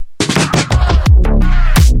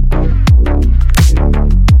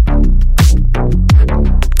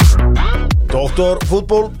Doktor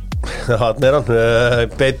fútból, hann hann,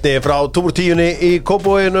 beinni frá Túborg 10 í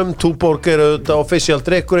Kópavoginum. Túborg auðvitað official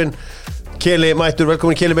drikkurinn. Keli mættur,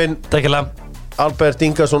 velkomin Keli minn. Takk hérlega. Albert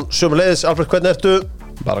Ingarsson sömuleiðis. Albert, hvernig ertu?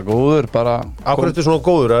 Bara góður, bara... Akkur ertu svona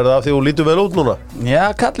góður? Er það af því þú lítur vel út núna? Já,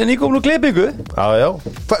 kallinn í komnu klippingu. Já.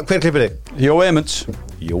 Hver klippir þig? Jó Eymunds.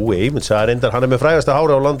 Jói Eymunds, það er reyndar, hann er með frægasta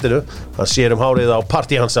hári á landinu. Hann sér hárið á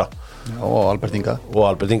partíhansa. Og Albert Inga. Og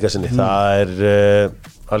Albert Inga sinni. Það er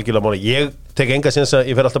algjörlega máli. Ég tek enga sinns að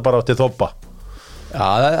ég fer alltaf bara til Þobba. Já,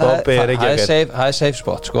 það er safe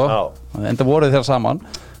spot, sko. Já. Enda voruð þeirra saman.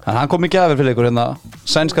 En hann kom í gjafir fyrir ykkur hérna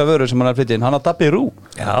sænska vörur sem hann er flytið inn. Hann har Dabbi Rú.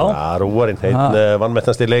 Já, Rúarinn, einn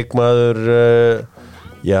vannmettnasti leikmaður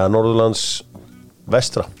Norðurlands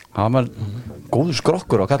vestra. Hann var góður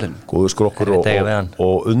skrokkur á kallinu. Góður skrokkur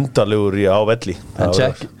og undarlegur á velli. En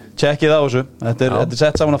checkið á þessu. Þetta er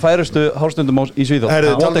sett saman að færustu hálfstundum í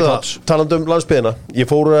Svíþjóð. Talandi landsbyggðina. Ég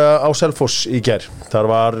fór á Selfoss í gær. Þar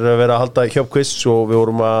var verið að halda hjöpkviss og við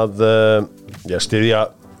vorum að styðja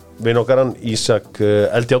vinn okkar hann Ísak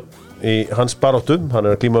Eldjárn í hans baráttu. Hann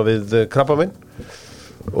er að glíma við krabbamein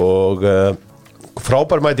og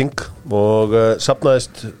frábær mæting og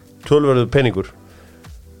safnaðist tölverðu peningur.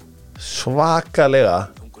 Svakalega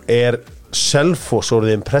er Selfoss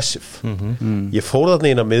orðið impressive. Ég fór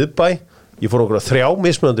þarna inn á miðbæ, ég fór okkur 3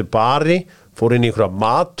 mismunandi bari, fór inn í einhverja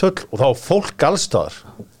mathöll og þá var fólk allstaðar.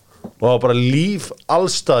 Og það var bara líf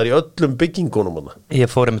allstaðar í öllum byggingunum hana. Ég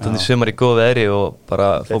fór einmitt í sumar í góð veðri og bara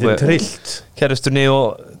þetta er trillt. Kærustunni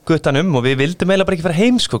og guttanum og við vildum eiginlega bara ekki fara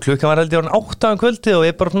heim sko. Klukkan var heldur 8 kvöldi og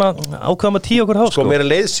ég bara svona ákvaðum að 10 okkur há sko. Mér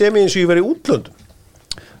leið sem eins og ég verið í útlöndum.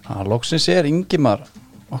 Loksins er Ingimar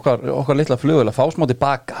okkar litla flugvél að fá smá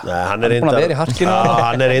tilbaka. Nei, hann er búin að vera í harkinu.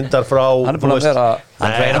 Hann er reyndar frá hann er búin að vera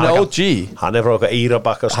hann er OG. Hann er frá eitthvað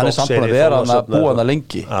Eyrabakka. Hann er samt búin að vera að búa hann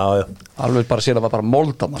lengi. Já. Alveg bara sér að var bara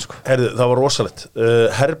moldan sko. Herðu, það var rosalegt.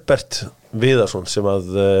 Herbert Viðarsson sem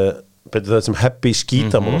að betur það sem Happy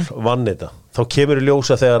skítamál vann þetta. Þá kemur í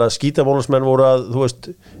ljósa þegar að skítamálsmenn voru að þú veist,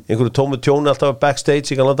 einhverju tómu tjóni alltaf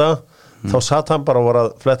backstage í gamla daga. Þá satt hann bara og var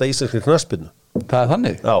að fletta íslenskri knattspyrnu. Það er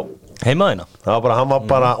þannig. Já. Heimaðina. Hann var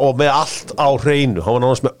bara og með allt á hreinu. Hann var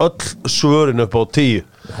náttúrulega með öll svörin upp á 10.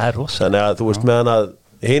 Það er rosa. Þannig að þú veist með hann að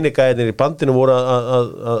hinigæðinir í bandinu voru að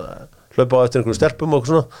hlaupa á eftir einhverju stelpum og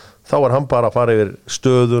svona, þá var hann bara að fara yfir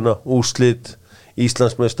stöðuna, úrslit,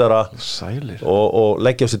 Íslandsmeistara og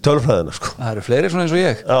leggja á sig tölfræðina sko. Það eru fleiri svona eins og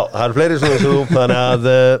ég. Já, það eru fleiri svona eins og þú. Þannig að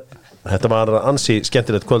þetta var ansi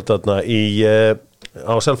skemmtilegt kvöld þarna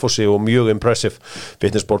á Selfossi og mjög impressive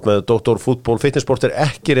fitnessport með Doktor fútból. Fitnessport er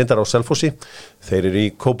ekki reyndar á Selfossi, þeir eru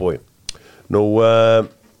í Kópavogi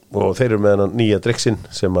og þeir eru með hennan nýja drikksinn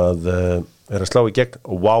sem að er að slá í gegn.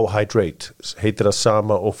 Wow Hydrate heitir það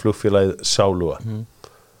sama og flugfélagið Sálúa.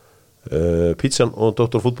 Pizzan og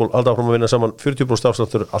Doktor fútból alltaf áfram að vinna saman 40%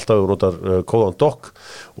 afsláttur, alltaf við notar kóðan DOC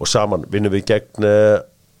og saman vinnum við gegn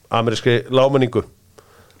amerískri lágmenningu.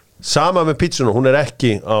 Sama með pizzuna, hún er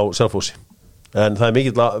ekki á Selfossi. En það er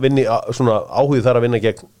mikill að vinni svona áhugið þar að vinna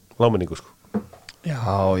gegn lágmenningu sko. Já,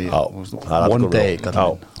 one day.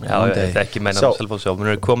 Já, þetta ekki meina á Selfossi.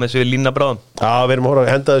 Við erum komið þessu í línuna bráðum. Já, við erum að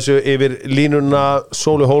henda þessu yfir línuna.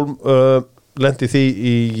 Sóli Hólm lendi því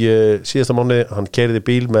í síðasta mánuði. Hann keyrði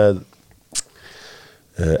bíl með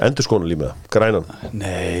endurskoðunarlímiða, grænan.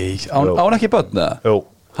 Nei, án ekki börn eða? Jú.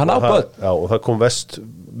 Hann á börn? Já, og það kom vest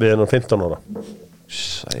við hennan 15 ára.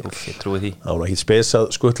 Ég trúi því. Það var ekki spes að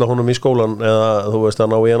skuttla honum í skólan eða þú veist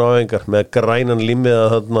að ná í hann áhengar með grænan límiða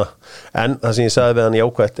þarna. En það sem ég sagði við hann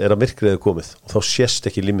jákvætt er að myrkrið er komið og þá sést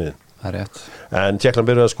ekki límiðin. Það er rétt. En tjekklan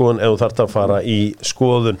byrjuð að skoðun ef þú þarft að fara í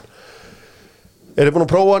skoðun. Eru búin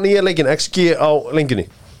að prófa nýja leikinn XG á lengjunni?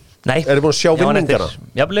 Nei. Eru búin að sjá vinningana?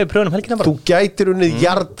 Já, við pröfunum helgina bara. Þú gætir unnið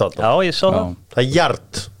jard þarna. Já, ég sá það. Það er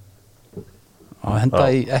jard. Henda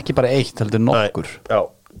í ekki bara eitt, heldur nokkur. Nei, já.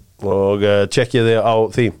 Og tjekkið þið á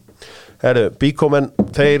því. Herru, bíkómenn,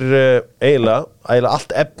 þeir eiginlega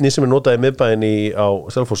allt efni sem er notað í miðbæinn á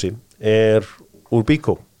Selfossi er úr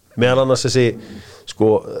bíkó. Meðal annars þessi,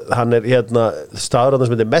 sko, hann er hérna staður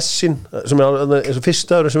sem heitir Messin, sem er eins og fyrst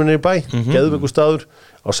staður sem er í bæ, geðveikur staður.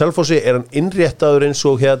 Á Selfossi er hann innréttaður eins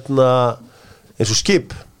og eins og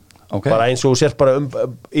skip. Okay. Bara eins og sér bara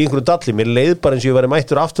í einhverju dalli. Mér leið bara eins og ég væri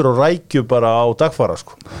mættur aftur og rækju bara á dagfara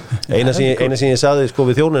sko. Eina sem ég sagði sko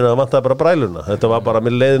við þjónina það vantaði bara bræluna. Þetta var bara,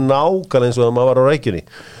 mér leið nákvæmlega eins og það maður var á rækjunni.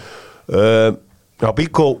 Já,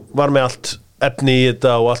 Bíkó var með allt efni í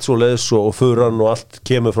þetta og allt svo leiðis og furan og allt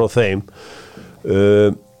kemur frá þeim.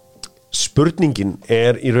 Spurningin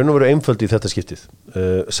er í raun og veru einföld í þetta skiptið.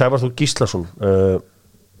 Sævar Þór Gíslason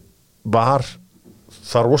var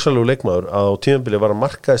það rosalegu leikmaður að á tímabili var að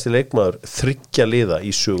markaðasti leikmaður 3 liða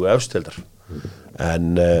í sögu efstdeildar.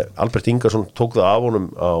 en Albert Ingarsson tók það af honum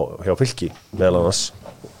hjá Fylki meðal annars.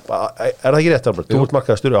 Það ekki rétt, Albert? Þú ert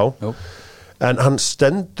markaðastur á. En hann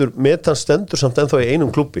stendur samt ennþá í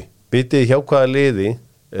einum klúbbi. Vitið hjá hvaða liði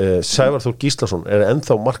Sævar Þór Gíslason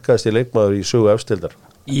ennþá markaðasti leikmaður í sögu efstildar?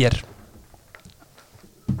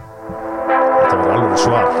 Þetta var alveg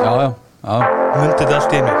svar. Já. Mundið þetta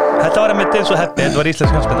allt í einu. Þetta var einmitt eins og Heppi, þetta var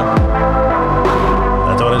íslensk knattspyrna.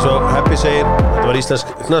 Þetta var eins og Heppi segir, þetta var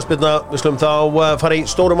íslensk knattspyrna. Við skulum þá fara í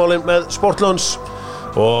stóra málin með Sportlunds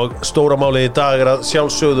og stóra máli í dag að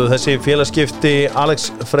sjálfsögðu þessi félagaskipti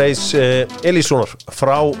Alex Freys Elíssonar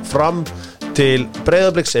frá Fram til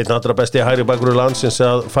Breiðabliks, einn allra besti hægri bakvörður landsins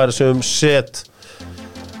að færa sig set.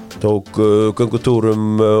 Tók göngutúr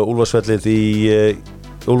Úlfarsvellið í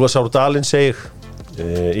Úlfarsárdalinn segir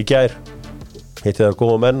í gær. Hitti þar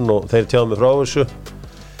góða menn og þeir tjáðu mig frá þessu.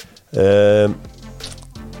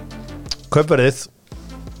 Kaupverðið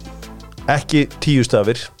ekki 10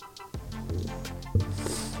 stafir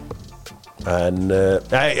en ég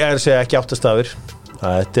er að segja ekki 8 stafir.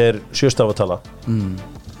 Þetta er 7 stafatala.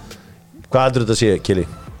 Hvað heldur þetta að sé, Kili?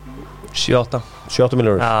 7-8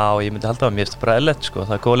 milljónir? Já, ég myndi halda að mér bara eðlilegt sko.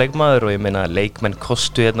 Það góð leikmaður og ég meina leikmenn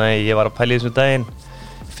kostu hérna, ég var að pæla í þessum daginn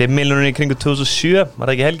 5 milljónir í kringu 2007, var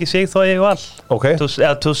það ekki Helgi Sig þó ég var okay.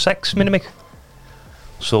 2006 minni mig.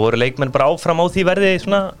 Svo voru leikmenn bara áfram á því verði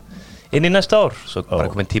svona inn í næsta ár, svo bara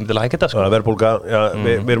komin tími til að hækka þetta sko. Verðbólga, já,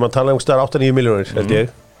 við erum að tala um staðar 8-9 milljónir, held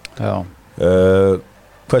ég. Já.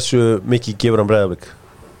 Hversu mikið gefur hann Breiðablik?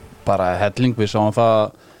 Bara helling, við sáum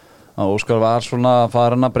það að Óskar var svona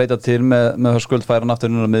farin að breyta til með Höskuld, færa hann aftur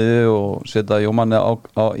inn á miðju og setja Jómanni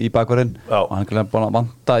í bakverðin og hann er búin að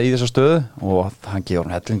vanta í þessa stöðu og hann gefur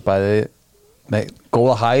hann helling bæði með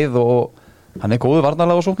góða hæð og hann er góður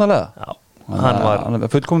varnarlega og sóknarlega. Já. Hann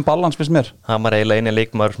er fullkomin balans finnst mér. Hann var eiginlega eini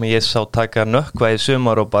leikmaður sem ég sá taka nökkva í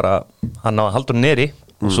sumar og bara hann á að halda hann neri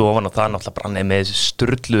og svo var hann það náttúrulega bara með þessi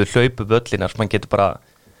sturluðu hlaupuvöllina sem hann getur bara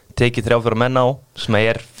tekið 3-4 menn á sem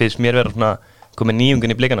finnst mér vera svona komið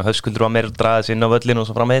nýjungun í blikana, Höskuldur var meira að draga sig inn á völlinu og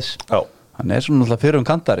svo framvegis. Já. Hann er svona náttúrulega fyrir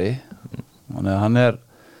kantari. Hann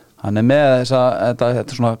er með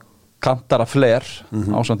þetta svona kantara fler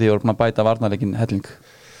ásamt því að voru að bæta varnarleikin helling.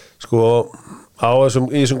 Sko í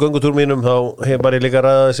þessum göngutúr mínum þá hef bara líka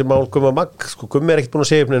ræða þessi mál Gumma Magg. Sko Gummi ekkert búin að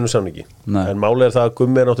segja upp neinu samningi. Nei. En málið það að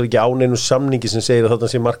Gummi náttúrulega ekki á neinu samningi sem segir að þarna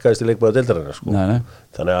sé markaðist í leikmaður deildarinnar sko. Nei.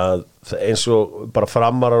 Þannig að eins og bara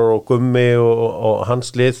Framarar og Gummi og hans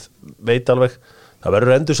lið veit alveg það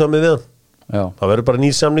verður endursamið við hann. Já. Það verður bara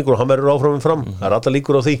nýr samningur og hann verður áfram fram. Það allar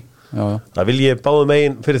líkur á því. Já. Það vil ég báðum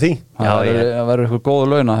megin fyrir því. Það verður eitthvað góða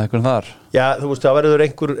launa eitthvað þar. Já, þú veist, það verður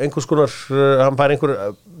einhvers konar, hann fær einhver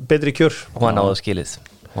betri kjör. Og hann áða skilið.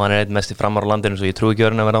 Og hann einn mest í Framar á landinu, svo ég trúi ekki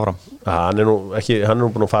að vera áfram. Hann er nú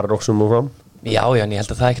búin að fara noksum fram. Já, en ég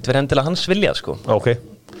held að það ekkert verið endilega hans vilja, sko. Ok.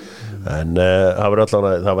 En það var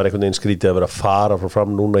einhvern veginn skrítið að vera að fara frá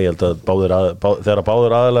Fram núna. Ég held að þegar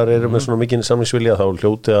báðir aðilar eru með svona mikinn samningsvilja, þá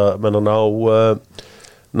hljóti að menn að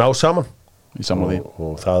ná saman. Í samláði.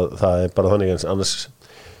 Og það er bara þannig annars,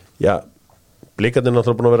 já, Blikarnir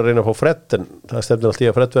náttúrulega búin að vera að reyna að fá Fred en það stefnir alltaf í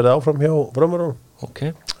að Fred verði áfram hjá Framurunum. Okay.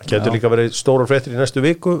 Getur líka verið stórar fréttir í næstu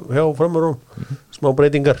viku hjá Framurunum, smá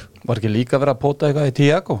breytingar. Var ekki líka verið að póta eitthvað í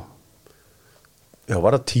Tiago? Já,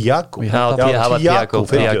 var það Tiago?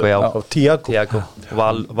 Tiago.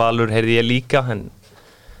 Valur heyrði ég líka en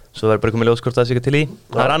svo verður bara komið ljóskort að sig til í.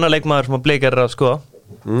 Það er annar leikmaður sem að Blikar er að skoða.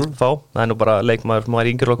 Það er nú bara leikmaður sem var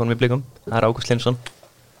í yngirlokunum í Blikum. Það er Ágúst Lindsson.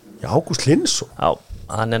 Já, Ágúst Lindsson? Já,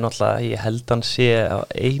 hann er náttúrulega, ég held hann sé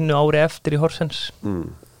 1 ári eftir í Horsens.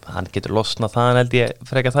 Hann getur losnað það, held ég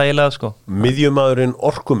frekar þægilega sko. Miðjumaðurinn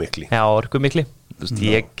orkumikli. Já, orkumikli.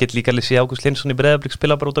 Ég get líka alveg sé Ágúst Lindsson í Breiðablik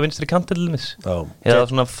spila bara út á vinstri kanti til dæmis.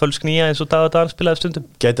 Eða svona fölsk nýja eins og Dagur spilaði stundum.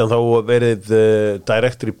 Gæti hann þá verið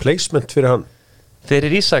direct replacement fyrir hann?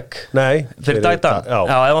 Fyrir Ísak? Nei. Fyrir Dagdan? Já,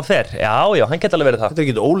 ef hann fer. Já, hann geti alveg verið það. Þetta er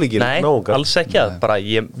ekki ólíkir náungar. Nei, alls ekki að. Bara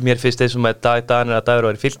mér finnst þessum að Dagdan að Dagur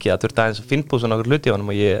var í Fylki að þurfti aðeins að finnbúsa nokkur hluti á hann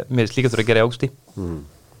og mér finnst líka þurfa að gera í Ágústi.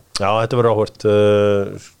 Já, þetta verður áhvert.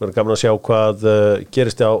 Verður gaman að sjá hvað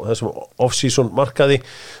gerist á þessum off-season markaði.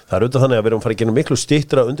 Það er auðvitað þannig að við erum að fara að gera miklu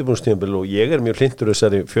styttra undirbúningstímabil og ég er mjög hlynntur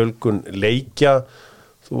þessari fjölgun leikja.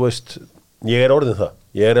 Þú veist, ég er orðinn það.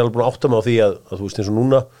 Ég er alveg búin að átta mig á því að þú veist eins og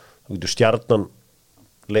núna, þú getur Stjarnan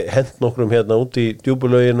hent nokkrum hérna út í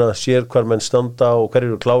djúpulaugina, sér hvar menn standa og hver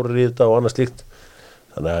eru klárir í þetta og annað slíkt.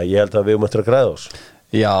 Þannig að ég held að við eftir að græða oss.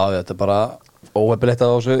 Já, þetta er bara óhefnilegt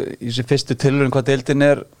að í þessi fyrstu tilraun hvað deildin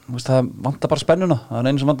er, það vantar bara spennuna. Það er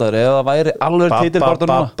einu sem vantar. Ef það væri alveg titilbaráttu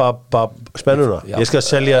núna. Spennuna? Já, ég skal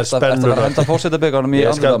selja spennuna. Þetta er að henda fórsetabyggarnum í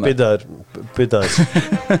andrúðamenn. Ég skal bytta þér.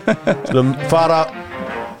 Slum fara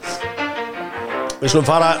við slum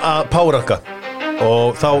fara að powerranka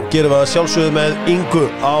og þá gerum við að sjálfsögðu með Ingu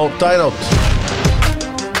á Dynout.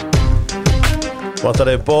 Vantar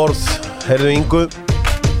þig borð, heyrðu Ingu.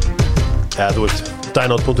 Eða þú veist,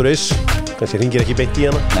 dynout.is. Kannski hringir ekki beint í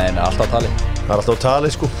hana. Nei, alltaf á tali. Það er alltaf á tali,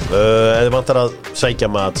 sko. Eða vantar að sækja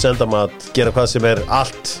mat, senda mat, gera hvað sem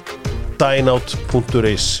allt.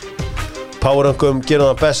 Dynout.is. Powerrankum,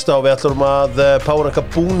 gerum það besta og við ætlum að powerranka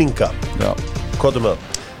búninga. Já. Hvað með það?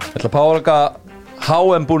 Ég ætla að powerranka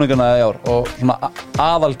HM búningana í ár og svona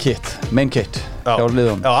aðal kit, main kit hjá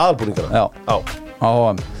liðunum. Já, aðalbúningana. Já,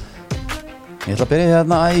 HM. Ég ætla að byrja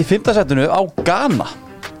hérna í 5. setinu á Ghana.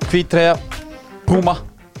 Hvíttreyja, Puma.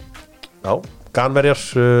 Já, Ganverjar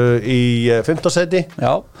í 5. seti.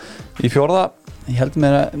 Já, í 4. Ég held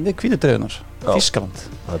með hvítu treyjunar, Þýskaland.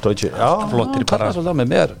 Það er Deutsche, já. Flottir bara. Það er svolítið með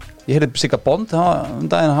mér. Ég heyrði Sigga Bond,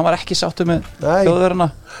 daginn, hann var ekki sáttur með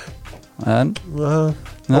þjóðverðina. En,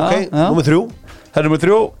 ok, númer 3. Það er nummer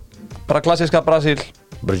 3, bara klassíska Brasil.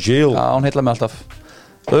 Brasil. Já, hún heitla mig alltaf.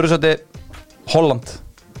 Öðru sæti, Holland.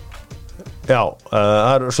 Já,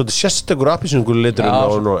 það er svolítið sérstakur appelsínugul liturinn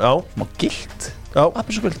á hennu. Já, smá gilt. Já.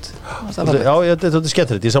 Appelsínugult. Já, þetta er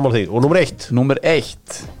skemmtilegt, ég sammála því. Og nummer 1. Nummer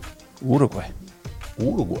 1, Uruguay.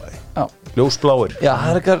 Uruguay. Já. Ljósbláir. Já,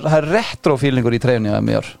 það er retro feelingur í treyjunni að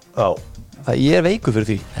mér. Já. Ég er veikur fyrir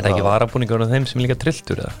því. Er það ekki varabúningur á þeim sem líka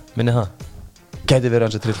trilltur, eða? Minni það? Gæti verið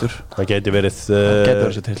hans trilltur. Það gæti verið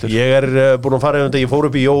þessi trilltur. Ég er búinn að fara yfir þetta. Ég fór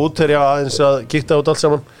upp í Jót þegar ég aðeins að kíkta út allt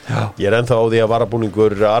saman. Já. Ég er ennþá á því að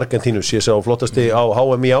varabúningur Argentínus ég sá flottasti á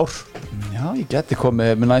HM í ár. Já, ég gæti komið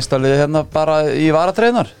með næsta liði hérna bara í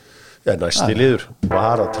varatreyjunar. Já, næsti liður,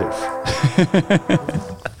 varatreyjur.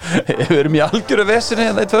 Við erum í algjöru vesinni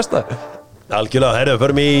hérna í 2. Algjörlega, herru,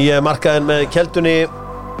 förum í markaðin með Keldunni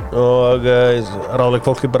og ráðleg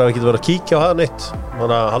fólki bara ekki verið að kíkja á það neitt.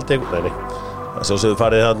 Þannig að haldi nei. Það svo sem við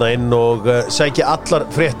farið þarna inn og sækja allar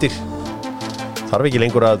fréttir. Þarf ekki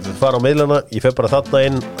lengur að fara á miðlana. Ég fer bara þarna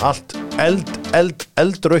inn allt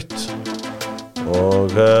eldrautt. Og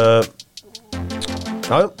já,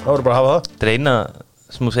 það voru bara að hafa það. Dreina,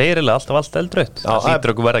 sem þú segir, alltaf allt eldrautt. Það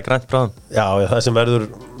hlýtur okkur verða grænt bráðum. Já, það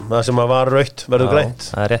sem var rautt verður grænt.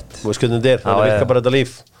 Það er rétt. Þú veist hvernig þetta er, það virkar bara þetta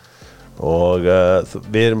líf. Og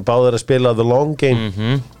við erum báðir að spila The Long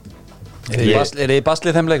Game. Er þið í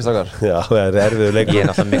baslið þeim leikstakar? Já, það er erfiður leikur. Ég er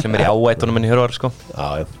náttúrulega miklu meir í áætunum enn í Hjörvar, sko. Já,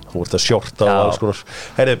 þú ert að sjorta og alls konar.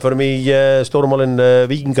 Herri, förum í stórumálin.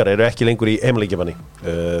 Víkingar eru ekki lengur í heimaleikjabanni.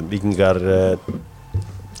 Víkingar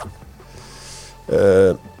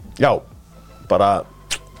já, bara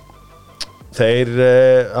þeir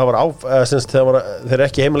eru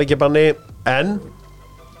ekki heimaleikjabanni en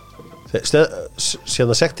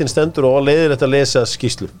sektin stendur og leiðir þetta að lesa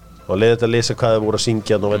skýrslu og leiðir þetta að lesa hvað það voru að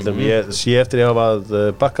syngja og ég sé eftir ég hafa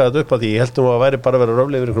bakkað þetta upp að því ég held að væri bara að vera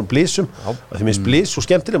röflega yfir einhverjum blísum að því minnst blís og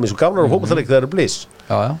skemmtilega minnst og gafnar og fótboltaleik þegar það eru blís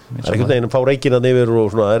það er einhvern veginn að fá reikina yfir og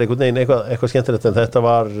svona, það er einhvern veginn eitthvað skemmtilegt en þetta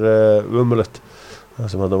var umulegt það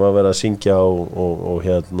sem hann var að vera að syngja og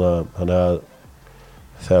hérna þannig að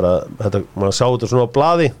þegar maður sá þetta svona á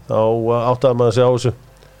blaði þá áttaði maður að segja á þessu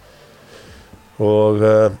og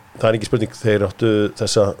það er ekki spurning þeir áttu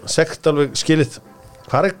þessa sekt alveg skilið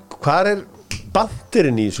hvar er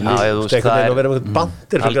bandirinn í þessu líf það er að vera með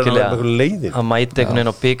bandir fyrir að vera með leiðin að mæta einhvern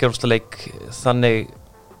veginn á bikarúrslaleik þannig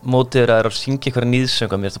mótið að syngja eitthvað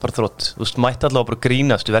nýðsönga mér er þetta bara þrótt þú veist mæta allavega bara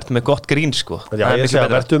grínast þú verður með gott grín sko já ég segja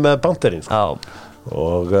verður með bandirinn sko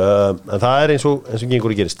og en það er eins og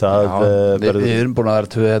gengur í gerist við erum búin að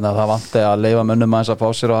vera tvö hérna það vanti að leifa mönnum aðeins að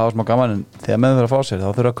fá sér og hafa smá gaman en þegar mönnum verður að fá sér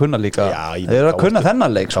þá þurfa að kunna líka þeir eru að kunna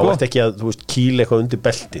þennan leik sko þá ert ekki að þú veist kýla eitthvað undir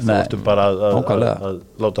belti þú ertu bara að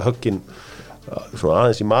láta höggin svona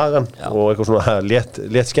aðeins í magan og eitthvað svona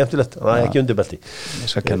létt skemmtilegt það er ekki undir belti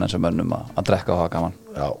ég skal kenna þessum mönnum að drekka og hafa gaman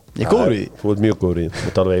ég er góður í þú ert mjög góður í þú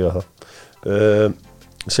ert alveg eiga það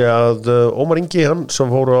segja að Ómar Ingi hann sem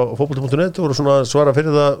fór á fótbolti.net voru svona svara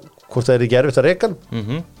fyrir það hvort það er ekki erfitt að reka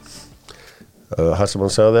hann sem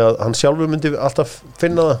hann sagði að hann sjálfur myndi alltaf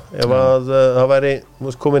finna það ef að það væri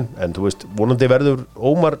komin en þú veist vonandi verður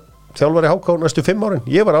Ómar þjálfari HK næstu 5 árin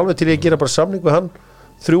ég var alveg til að gera bara samning við hann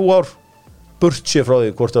 3 ár burt sér frá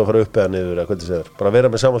því hvort það var að fara upp eða niður eða hvernig það er bara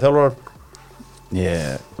vera með sama þjálfaran ég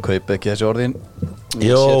kaupi ekki þessi orðin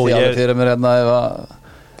ég sé því alveg fyrir mér hérna ef að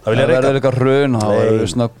það verður eitthvað hrun það verður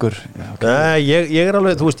snöggur nei, ég er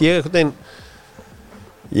alveg, þú veist, ég einhvern veginn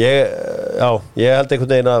ég held einhvern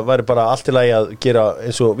veginn að væri bara allt í lagi að gera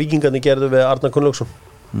eins og Víkingarnir gerðu við Arnar Gunnlaugsson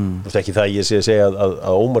þú veist ekki það ég sé að segja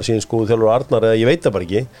að Ómar síðan skoðu þjálfur Arnar eða ég veit það bara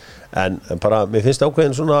ekki en bara, mér finnst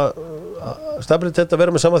ákveðin svona stabilitet að vera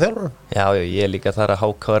með sama þjálfur já, ég er líka þar að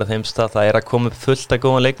HK er þeim stað það er að koma upp fullt að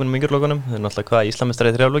góðan leikmennum í yngjurlókunum það er náttúrulega hvað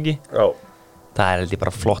Íslamistari 3 flokki Það held ég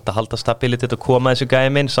bara flott að halda stabilitet og koma þessu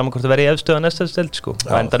gæði minn saman hvort það verði í efstu að næsta steld sko.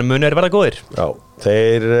 Og endanum munir verða góðir. Já,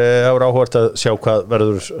 þeir hafa áhugavert að sjá hvað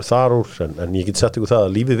verður þar úr en ég get sagt ykkur það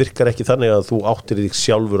að lífið virkar ekki þannig að þú áttir þig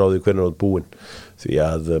sjálfur á því hvernig þú ert búinn því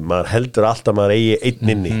að maður heldur alltaf maður eigi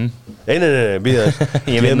einn inni. Nei, býða þess.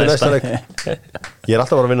 Ég vinn næsta leik. Ég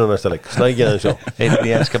alltaf að vinna næsta leik. Snækja þeim sjá. Einn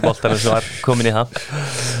í enska boltanum sem var komin í það.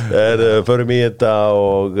 Förum í þetta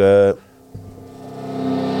og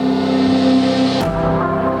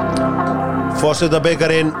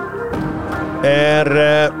Forsetabikarinn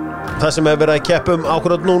það sem hefur verið að keppa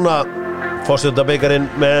ákvörð núna Forsetabikarinn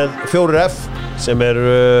með 4F sem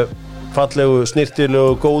fallegu,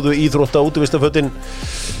 snirtilegu, góðu íþrótta útivistafötin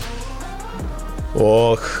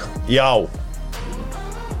og já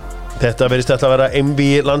þetta verðist að vera MV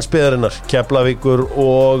landsbyggðarinnar Keflavíkur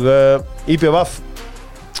og IBVF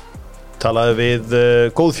talaði við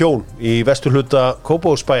góð þjón í vesturhluta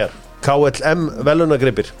Kópavogsbæjar KLM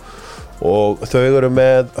velunagripir og þau eru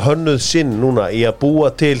með hönnuð sinn núna í að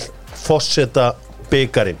búa til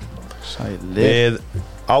Forsetabikarinn við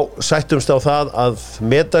sættumst á það að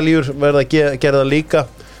medaljur verða gerða líka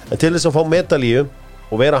en til þess að fá medalju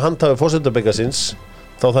og vera handhafi Forsetabikarsins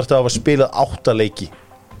þá þarf þetta að hafa spilað 8 leiki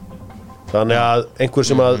þannig að einhver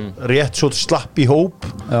sem að rétt svo slapp í hóp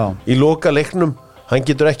í loka leiknum hann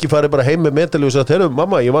getur ekki farið bara heim með medalju og sagt, heyrðu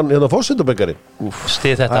mamma, ég vann hérna Forsetabikarinn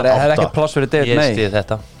Stið þetta Það er ekki pláss fyrir David May Ég stið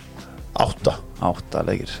þetta 8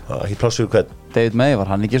 leikir ekki pláss fyrir hvern David May, var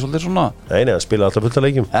hann ekki svolítið svona? Nei, hann spilaði alltaf fullt af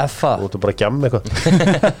leikjum Effa Þú ert bara að gjamma eitthvað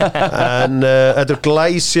En þetta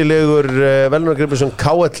glæsilegur velunagripir sem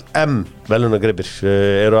KLM velunagripir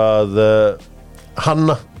eru að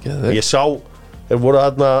hanna Ég sá, þeir voru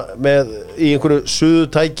þarna með í einhverju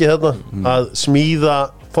suðutæki þarna að smíða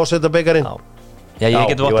Forsetabikarinn Já,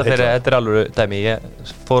 ég get votta fyrir, þetta alveg dæmi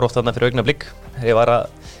Ég fór oft þarna fyrir augnablik Ég var að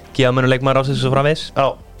gefa mönnum leikmaður á sig svo framvegis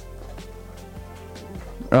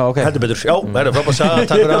Já, ok Heldur betur, já, það frábært að sagða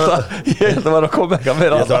Takk fyrir að Ég held að vera að koma eitthvað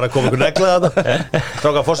meira Ég held að vera að koma einhver regla þetta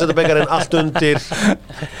Stráka Forsetabikarinn allt undir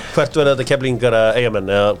Hvert verður þetta Keflingar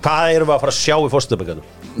eigamenn eða hvað erum við að fara að sjá í Forsetabikarnum?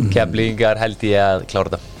 Keflingar held ég að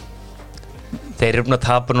klára þetta Þeir eru búin að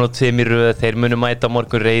tapa nú 2 í röð Þeir munu mæta á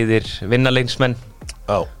morgun reiðir vinnarleiksmenn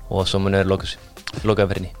og svo munu þeir loka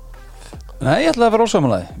fyrirni Nei, ég ætlaði að vera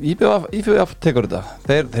ósammálaði IBVF tekur þetta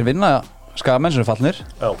Þeir vinna skagamenn sem eru fallnir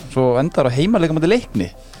svo endar á heimaleika Leikni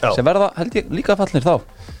sem verða held ég líka fallnir þá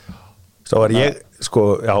var ég, sko,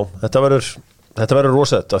 já þetta verður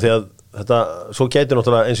rosalegt af því að þetta, svo gæti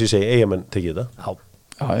náttúrulega eins og ég segi eigamenn tekið þetta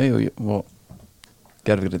og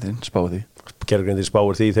gerfgrindin spáði því gerfgrindin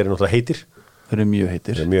spáir því, þeir eru náttúrulega heitir þeir eru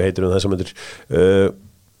mjög heitir þessum myndir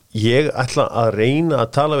ég ætla að reyna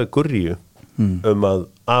að tala við Gurríu að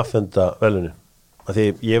afhenda velunin af því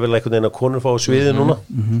ég vil einhvern veginn að konur fá sviði núna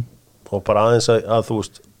og bara aðeins að þú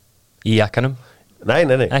veist í jakkanum? Nei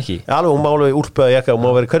ekki? Alveg, hún má alveg úlpaða jakka og má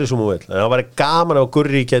vera hverju sem hún vil en það væri gaman ef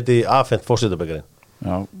Gurrí geti afhent Forsetabikarinn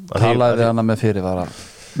talaði við hana með fyrirvara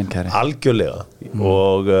minn kæri algjörlega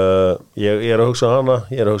og ég er að hugsa hana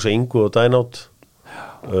ég er að hugsa Ingu og Dynout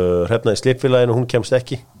Hrefna í slipfélaginu, hún kemst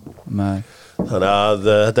ekki Nei. Þannig að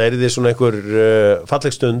þetta er því svona einhver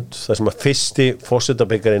falleg stund þar sem að fyrsti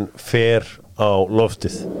Forsetabikarinn fer á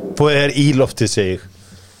loftið er í loftið segi ég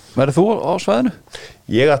Verður þú á svæðinu?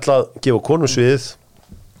 Ég ætla að gefa konum sviðið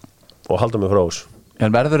og halda mig frá þessu.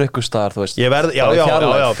 En verður ykkur staðar, þú veist? Ég verð, já,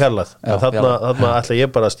 fjarlægð. Þarna ætla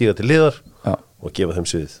ég bara að stíga til liðar og gefa þeim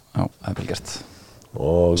sviðið. Já, það er vel gert.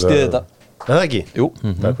 Stíði þetta. Er það ekki? Jú.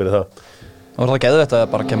 Takk fyrir það. Það var það geðveikt að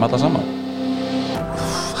bara kemur alla saman.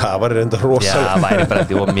 Það var reynda rosalega. Já, það væri bara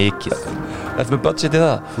því mikið. Ertu með budget í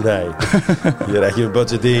það? Nei, ég er ekki með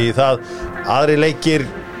budget í það. Aðri leikir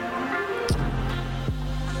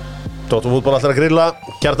Dóttarfútból ætlar að grilla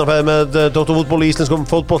Kjartanfæði með Dóttarfútból í íslenskum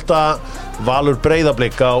fótbolta Valur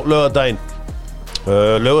Breiðablik á laugardaginn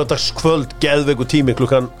laugardagskvöld geðveikur tími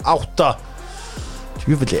klukkan 8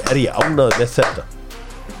 Tjúfilli er ég ánægður með þetta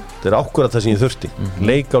er ákvörða það sem ég þurfti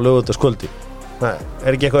leik á laugardagskvöldi Nei,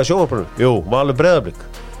 er ekki eitthvað að sjónvarpinu? Jú, Valur Breiðablik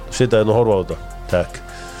sitja hérna og horfa á þetta Takk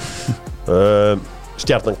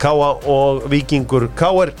Stjarnan Káa og Víkingur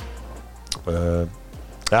Káar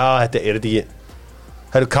Já, þetta er ekki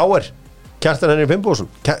Herru Káar Kjartan Henry Finnbogason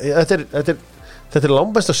þetta er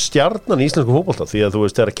langbesta stjarnan í íslensku fótbolta því að þú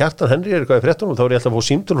veist þegar Kjartan Henry er eitthvað í fréttunum þá er ég alltaf að fá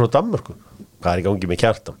símtöl frá Danmörku hvað er í gangi með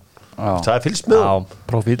Kjartan það er fylgst með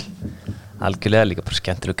profíl algjörlega líka bara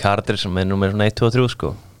skemmtileg karakter sem er númer 1, 2 og 3 sko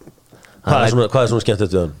hvað er svona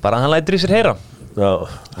skemmtilegt við hann? Bara hann lætur í sér heyra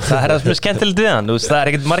það er það sem er skemmtilegt við hann það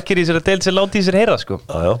er ekkert margir í sér að deil sér láti í sér heyra sko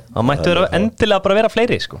það mættu endilega bara vera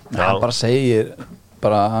fleiri sko hann bara segir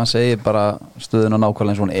hann segir bara stöðuna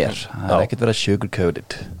nákvæmlega eins og hún það ekkert verið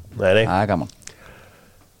sugar-coated Nei. Það gaman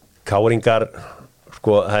Káringar,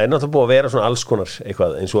 sko, það náttúrulega búið að vera svona alls konar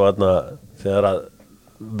eitthvað, eins og þarna þegar að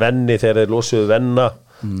venni, þegar þeir losuðu venna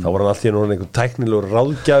þá var hann alltaf einhvern tæknilegur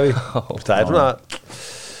ráðgjafi það svona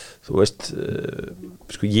þú veist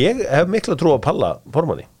sko, ég hef mikla trú að Palla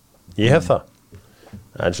formanni, ég hef það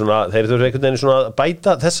en svona, þeir þurfa einhvern veginn svona að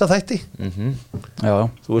bæta þessa þætti Já.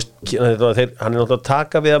 Þú veist, hann náttúrulega að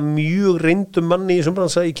taka við að mjög reyndum manni í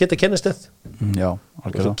sumbransa í Kidda Kennesteð Já,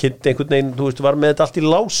 og Kidda einhvern veginn, þú veist, var með þetta allt í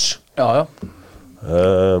lás Já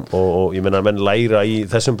og ég meina að menn læra í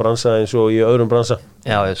þessum bransa eins og í öðrum bransa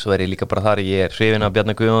Já, svo ég líka bara þar, ég hrifinn af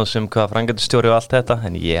Bjarni Guðjóns hvað framkvæmdastjóri og allt þetta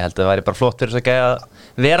en ég held að það væri bara flott fyrir þess að gæja að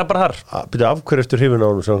vera bara þar Byrju, af hverju ertu hrifinn á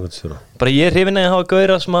honum framkvæmdastjóra? Bara ég hrifinn að hafa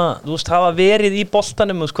gauðra sem að, þú veist, hafa verið í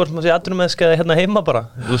boltanum og skort maður sé atvinnumennska eða hérna heima bara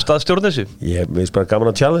þú veist, að stjórna þessu Ég veist bara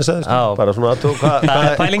gaman að challenge það bara svona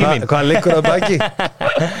hvað liggur að baki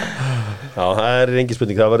Já, það engin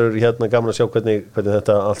spurning, það verður hérna gaman að sjá hvernig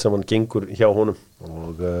þetta allt saman gengur hjá honum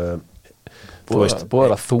og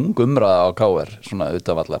búið að þung umræða á KR svona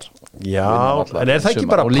utavallar Já, en er það ekki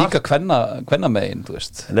bara og líka kvenna megin, þú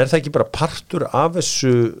veist En er það ekki bara partur af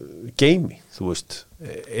þessu geimi, þú veist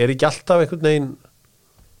er ekki alltaf einhvern veginn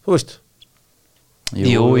þú veist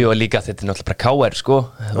Jú, líka þetta er náttúrulega bara KR sko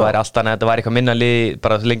það væri alltaf að þetta væri eitthvað minnali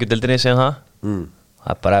bara lengur dildinni sem það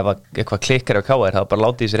það er bara ef eitthvað klikkar á KR það er bara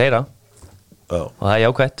látið í sér heyra og það er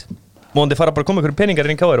jákvætt Móndi fara bara að koma ykkur peningar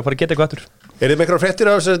inn í KR og fara að geta eitthvað aftur Er þið með eitthvað fréttir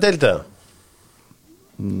á þessari deildi?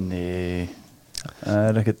 Nei, það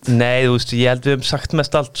er ekkert Nei, þú veist, ég held við sagt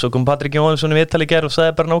mest allt svo kom Patrik Jóhannesson í viðtali í gær og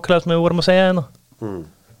sagði bara nákvæmlega sem við vorum að segja hérna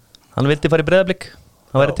Hann vildi fara í Breiðablik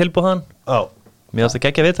hann væri tilbúið hann Mér ást að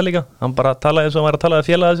gegja viðtali líka hann bara talaði eins og hann var að talaði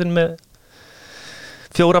félaga sinn með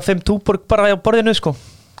 4-5 túborg bara á borðinu sko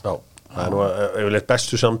Já, það er nú yfirleitt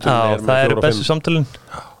bestu samtölin Já, það eru bestu samtölin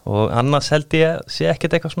og annars held ég sé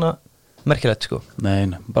ekkert eitthvað svona merkilegt sko Nei,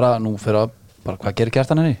 bara nú fyrir að bara hvað gerir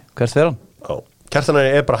Kjartan henni? Hvert fer hann? Já, Kjartan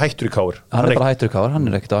er bara hættur í KR Hann er bara hættur í KR, hann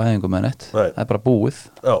er ekkert á hæðingum með neitt Það er bara búið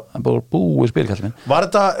Það er bara búið spilkallin minn Var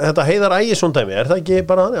þetta Heiðar Ægisson dæmi? Er það ekki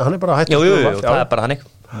bara hann? Hann er bara hættur Jú, það er bara hann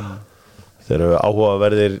Þeir eru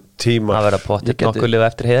áhugaverðir tíma Það verður potið nokkuð lifa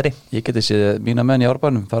eftir Heiðari Ég geti séð mína menn í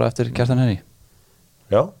Árbænum fara eftir Kjartan henni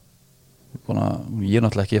Já Ég er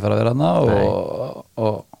náttúrulega ekki að fara að vera þarna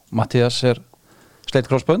og Mattías er sleitt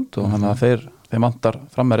krossbönd og hann að þeir vantar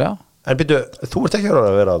frammerja En byrju, þú ert ekki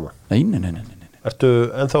að vera þarna? Nei Ertu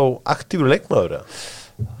ennþá aktífur leikmaður?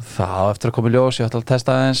 Það eftir að koma í ljós, ég ætla að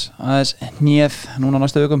testa aðeins nýð núna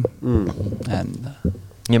næstu vikum En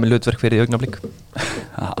Ég er með hlutverk fyrir í augnablik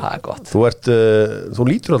Það er gott Þú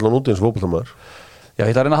lítur allan út eins og fótboltamaður Já,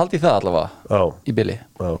 ég ætla að reyna að halda í það allavega í bili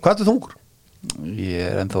Hvað er þungur? Ég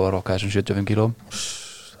er ennþá að rokka þessum 75 kílóum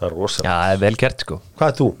Það er rosa Já, það er vel gert sko Hvað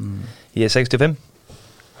er þú? Ég er 65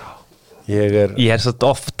 Ég er svo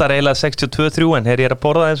oftar eiginlega 62-3 en þegar ég er að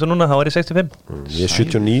borða eins og núna þá er ég 65 Ég er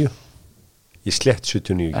 79 Ég slett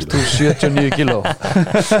 79 kíló Erst þú 79 kíló?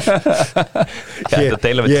 Ég er að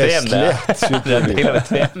deila með 2 Ég slett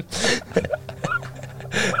 79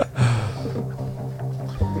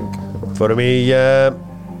 Förum í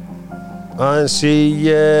aðeins í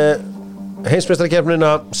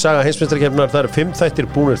heimsmeistarkeppnina Saga heimsmeistarkeppninar, það eru 5 þættir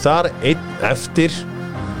búnir þar, 1 eftir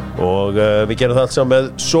og við gerum það allt saman með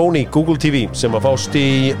Sony Google TV sem að fást í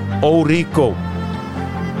Origo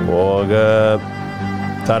og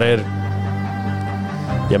þar er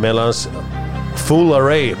meðal hans full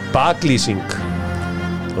array baklýsing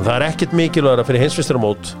og það er ekkert mikilvægara fyrir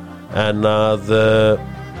heimsmeistaramót en að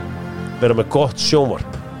vera með gott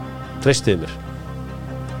sjónvarp treystiði mér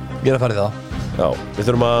Ég er að fara í það Já, við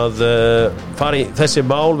þurfum að fara í þessi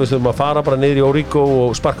mál, við þurfum að fara bara niður í Origo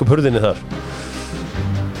og sparka upp hurðinni þar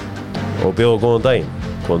og bjóða góðan daginn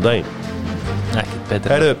Ekkert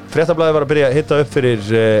betur Heyrðu, fréttablaðið var að byrja að hitta upp fyrir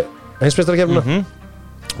heimsmeistarkeppnina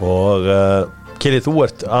og Kili, þú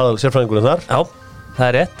ert aðal sérfræðingurinn þar Já, það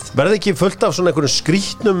er rétt Verði ekki fullt af svona einhverjum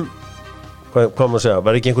skrýtnum hvað maður segja,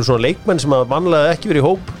 verði ekki einhver svona leikmenn sem að vanlega ekki verið í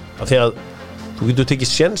hóp af því að þú getur tekið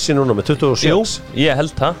sjensi núna með 26 Jú, ég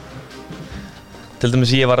held það Til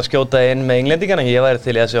dæmis ég var að skjóta inn með englendingana ég væri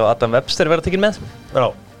til í að sjá Adam Webster vera tekinn með Já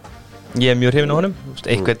Ég er mjög hrifinn á honum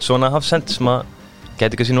eitthvað svona hafsend sem að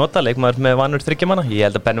gæti kannski nota leikmaður með vanur 3 manna ég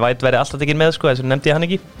held að Ben White veri alltaf tekinn með sko þess vegna nefndi ég hann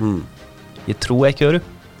ekki Ég trúi ekki öðru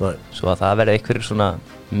svo að það veri eitthvað svona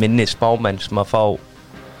minni spámenn sem að fá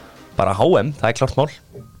bara HM, það er klart mál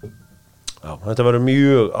Já, þetta verður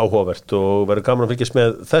mjög áhugavert og verður gaman að fylgjast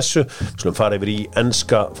með þessu við skulum fara yfir í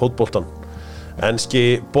enska fótboltan enski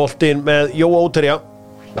boltinn með Jóa Óterja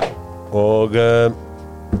og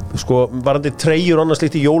sko, varandi treyjur og annars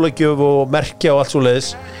líkt í jólagjöf og merkja og allt svo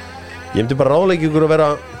leiðis ég myndi bara ráðleggja ykkur að vera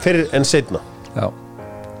fyrir en seinna Já.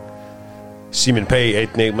 Síminn Pay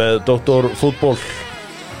einnig með Dr. Fútból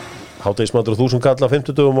hátegismatur 1000 kall á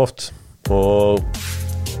 50 dögum oft og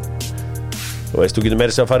þú veist, þú getur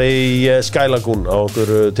meira sér að fara í Sky Lagoon á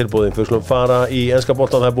okkur tilbúðin fyrir skulum fara í enska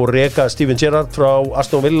boltan, það er búið að reka Steven Gerrard frá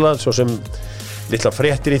Aston Villa svo sem litla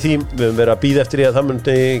fréttir í því við höfum verið að bíða eftir því að það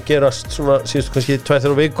myndi gerast svona síðustu kannski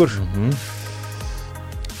 2-3 vikur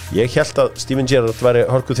ég held að Steven Gerrard væri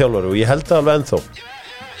hörku þjálfari og ég held það alveg ennþá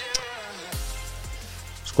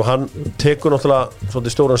sko hann tekur náttúrulega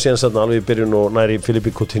svolítið stóran séns þarna alveg í byrjun og næri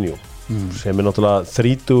Philippe Coutinho sem náttúrulega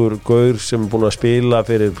 30 gaur sem búin að spila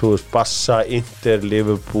fyrir Barca, Inter,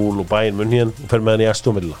 Liverpool og Bayern München og fer með hann í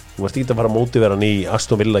Aston Villa þú ert ekki að fara að mótivera hann í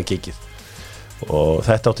Aston Villa gigið og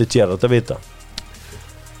þetta átti Gerrard að vita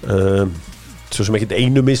svo sem ekkert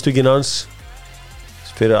einu mistökin hans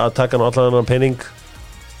fyrir að taka hann allan annan penning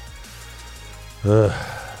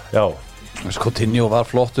já Coutinho var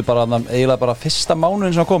flottu bara eiginlega bara fyrsta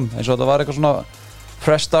mánuðin sem kom eins og þetta var eitthvað svona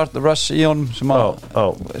fresh start rush í honum sem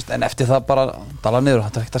að en eftir það bara dala niður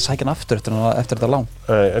þetta er ekkert að sækja hann aftur eftir þetta lán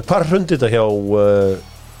Hvað hrundi þetta hjá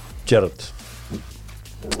Gerrard?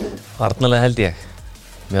 Varnarlega held ég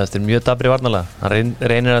Mér finnst þetta mjög dabri varnarlega Hann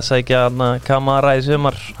reynir að sækja Kamara í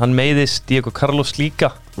sumar Hann meiðist, Diego Carlos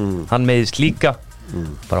líka Hann meiðist líka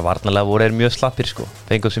Bara varnarlega voru mjög slappir sko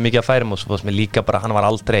Fenguð svo mikið að færum og svo fannst mér líka bara hann var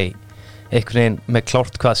aldrei einhvern veginn með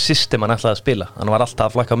klárt hvaða system hann ætlaði að spila Hann var alltaf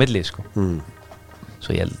að flakka á milli sko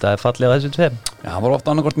Svo ég held að það er fallið á þessu tveim Já, hann var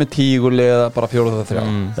ofta annarkort með tíguli eða bara 4-3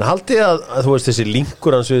 En haldið að þú veist þessi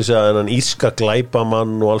linkur hans við þess að hann íska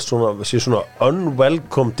glæpamann og alls svona sé svona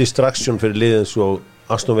unwelcome distraction fyrir liðin svo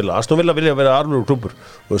Aston Villa vilja vera alvöru klúbbur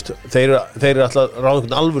þeir eru alltaf ráða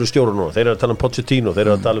einhvern alvöru stjóra núna þeir eru að tala Pochettino, þeir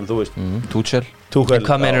eru að tala þú veist Tuchel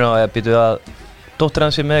Hvað meinir á að býtu að dóttir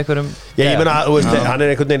hans með einhverjum ég meina, þú veist, hann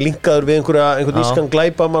er einhvern veginn linkaður við einhvern ískan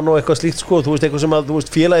glæpamann og eitthvað slíkt sko, þú veist, eitthvað sem að, þú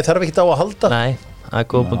veist, félagi þarf ekkert á að halda Nei, það er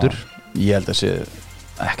góð punktur Ég held að sé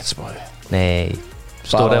ekkert spáði Nei,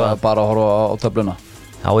 bara að horfa á töfluna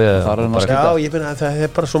Já, ég meina, það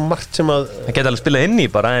er bara svo margt sem að Það geti alveg spilað inn í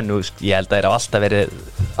bara en ég held að það er alltaf verið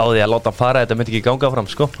á því að láta hann fara þetta myndi ekki ganga fram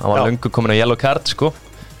sko hann var löngu komin á yellow card sko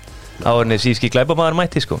árinni síski glæpamaður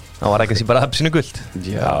mætti sko hann var ekki að sí bara hafði sinu guld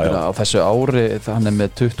Já, á þessu ári hann er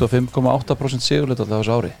með 25,8% sigurlut á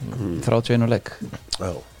þessu ári 31 leik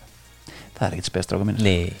Það er ekkert spes stráka mín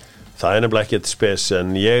Nei Það er nefnilega ekkert spes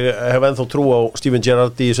en ég hef ennþá trú á Steven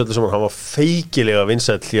Gerrard í söldu saman hann var feikilega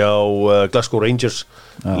vinsæll hjá Glasgow Rangers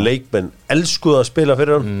leikmenn elskuðu að spila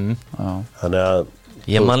fyrir hann þannig að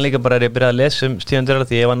Ég man líka bara að ég byrjaði að lesa Steven Gerrard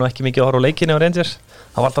því ég var nú ekki mikið að horfa á leikina á Rangers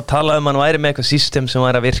hann var alltaf að tala hann væri með eitthvað system sem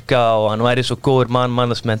væri að virka og hann væri svo góður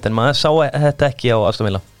management en maður sá þetta ekki á Aston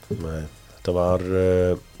Villa Nei, þetta var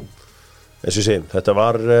eins og ég segi, þetta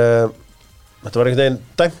var einhvern veginn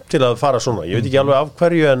dæmt til að fara svona ég veit ekki alveg af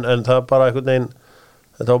hverju en það bara einhvern veginn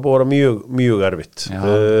þetta var búin að vera mjög erfitt Já,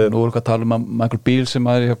 nú erum við að tala um að Michael Beale sem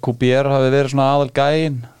að QPR hafi verið svona aðal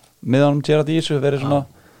gæinn meðan Gerrard í þessu verið svona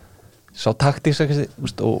sá taktíks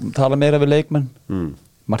og tala meira við leikmenn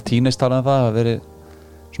Martínez talaði það hafi verið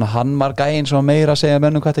svona hann var gæinn sem var meira að segja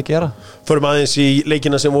mönnum hvað þetta gera Förum aðeins í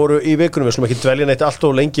leikina sem voru í vikunum við slum ekki dvelja neitt allt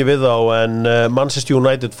og lengi við þá en Manchester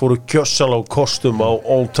United fóru kjössal á kostum á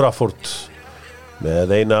Old Trafford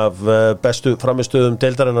með eina af bestu framistöðum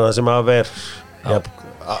deildarinnar sem af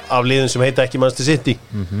af liðum sem heita ekki Manchester City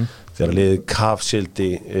þegar liðið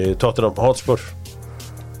kafsildi Tottenham Hotspur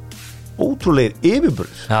ótrúlegir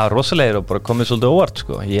yfirburðir Já, rosalegir og bara komið svolítið óvart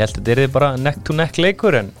sko ég held að þetta er bara neck to neck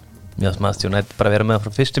leikur en mér finnst Manchester United bara vera með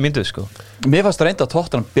frá fyrstu mínútu sko Mér fannst reynda að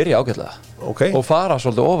Tottenham byrja ágætlega og fara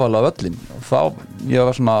svolítið ofalega völlin og þá ég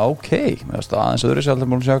var svona mér finnst aðeins öðru sér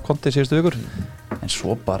alltaf múlum segja konti síðustu vikur en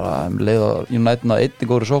svo bara leið að United að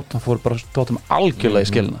einnig góður sókn þá fór bara Tottenham algjörlega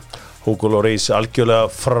í skilina Hugo Lloris algjörlega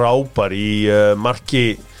frábær í marki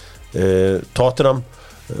Tottenham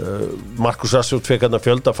Marcus Rashford fekk hann að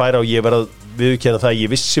fjölda færa og ég verð að viðurkenna það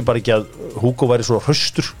ég vissi bara ekki að Hugo væri svona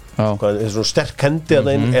hraustur svona sterk hendi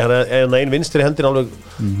en ein vinstri hendin alveg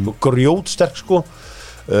grjót sterk sko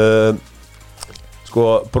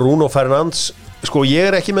Bruno Fernandes sko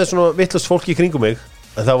ég ekki með svona vittlust fólki í kringum mig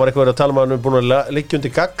en það var eitthvað að tala um að hann er búin að leggja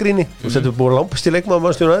undir gaggríni og þetta er búin að lámpast í leikmaður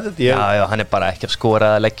Manchester United Já, hann er bara ekki að skora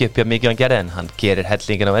að leggja upp mikið hann gerði en hann gerir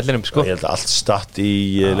hellingin á vellinum sko Ég held að allt statt í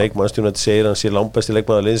leikmaður Manchester United segir hann sé lámpast í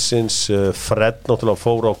leikmaður liðsins Fred náttúrulega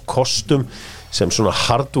fór á kostum sem svona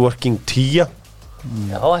hardworking tía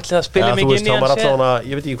Já, ætlaði að spila mikið inn í hann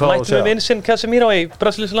ég veit ekki hvað mættum við vinsinn Casemiro í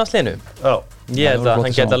brasilísku landsliðinu Ég held að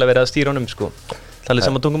hann geti alveg verið að stýra honum sko talið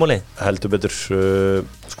sama tungumáli heldur betur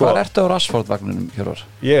Hvað ertu á Rashford-vagninum, Hjörvar?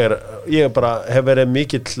 Ég bara hef verið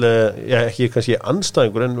mikill ekki kannski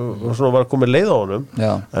andstæðingur en svona var komið leið á honum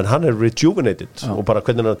en hann rejuvenated og bara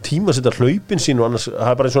hvernig hann tíma setja hlaupin sín og annars,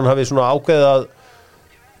 það bara eins og hann hafi svona ákveðið að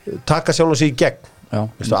taka sjálf sig í gegn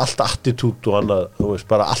veistu, allt attitút og annað, þú veist,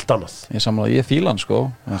 bara allt annað Ég samla, ég fíla hann sko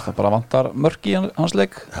það bara vantar mörk í hans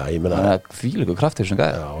leik ég meina fílíku kraftir sem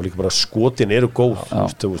gæði og líka bara skotin eru góð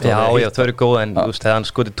þú veist, já, þau eru góð en þú veist, þegar hann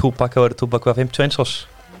skotið Tupac þá eru Tupac hvað 51 ás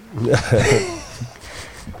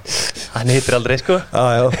hann hittir aldrei sko já,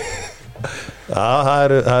 það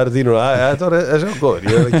eru þínur þetta var þessi góður,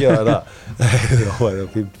 ég vil ekki gefa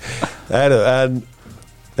þetta en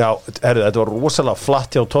já, þetta var rosalega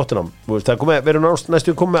flatt hjá Tottenham það við erum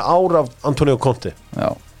næstu komið með ár af Antonio Conte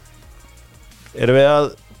erum við að,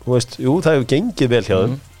 þú veist, jú, það hefur gengið vel hjá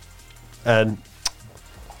þeim en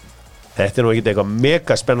þetta nú ekki eitthvað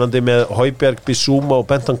mega spennandi með Højbjerg, Bissouma og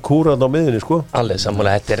Bentancur á miðunni, sko alveg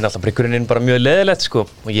sammála, þetta náttúrulega grunninn bara mjög leiðilegt, sko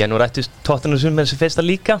og ég nú rættist Tottenham með þessu fyrsta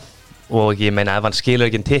líka og ég meina ef hann skilur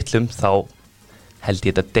ekki titlum þá held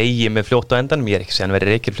ég þetta degi með fljótt á endanum, ég ekki segja hann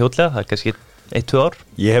verið reykir fljótlega, það er kannski 1-2 ár.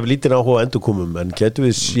 Ég hef lítið áhuga á endurkomum en getur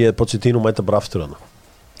við séð Pochettino mæta bara aftur hana?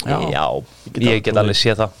 Já, ég get alveg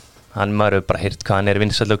séð það. Hann maður bara heyrt hvað hann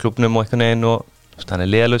vinsæll á klúbnum og eitthvað neginn og hann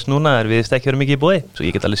liðalaus núna, viðst ekki verið mikið í boði, svo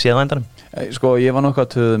ég get alveg séð það á endanum. Sko, ég var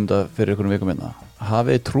nokkað töðum þetta fyrir einhvern vikum minna.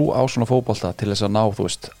 Hafið trú á svona fótbolta til þess að ná, þú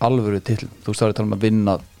veist, alvöru titil. Þú veist, það er að tala að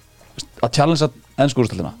vinna, að challengea ensku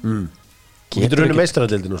úrslitina. Getur unni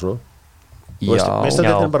meistaradeildina og svona?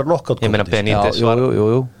 Meistaradeildina er bara knockout. Ég meina Benítez var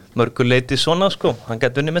mörguleiti svona sko, hann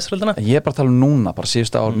gæti unni mestraröldina. Ég er bara að tala núna, bara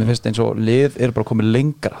síðustu ár mér finnst eins og lið er bara komið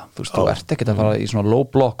lengra þú veist, þú ert ekkert að fara í svona low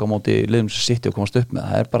block á móti liðum sem sitt og komast upp með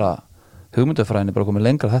það er bara, hugmyndafræðin er bara komið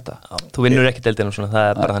lengra þetta þú vinnur ekki deildina svona, það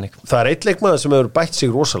er bara þannig það er eitt leikmaður sem hefur bætt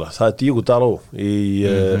sig rosalega það er Diogo Dalot í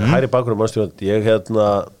hæri bakgrunum mannstjórn,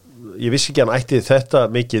 ég vissi ekki hann ætti þetta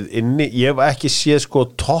mikið inni, ég hef ekki séð sko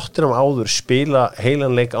Tottenham áður spila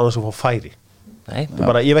heilan leik á þess að fá færi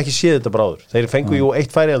bara, ég hef ekki séð þetta bara áður þeir fengu jú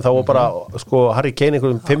eitt færi en þá var bara sko, Harry Kane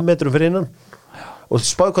einhverjum 5 metrum fyrir innan og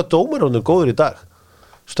spáðu hvað dómar hann er góður í dag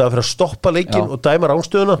staðið fyrir að stoppa leikinn og dæma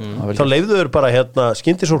rángstöðuna þá leifðu þeir bara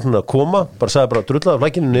skyndisóknuna að koma bara sagði bara drullaði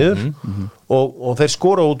flækinu niður og þeir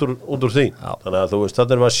skora út úr því þannig að þú veist,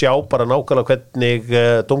 þannig erum við að sjá bara nákvæmlega hvernig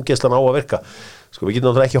dómgæslan á að virka sko, við getum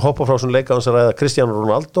náttúrulega ekki hoppa frá svona leika að ræða Cristiano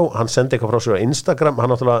Ronaldo, hann sendi eitthvað frá sér á Instagram,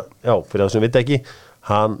 hann náttúrulega, já, fyrir það sem við veit ekki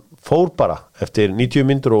hann fór bara eftir 90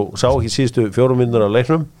 mínútur og sá ekki síðustu 4 mínútur af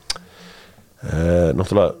leiknum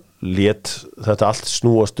náttúrulega lét þetta allt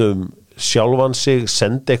snúast sjálfan sig,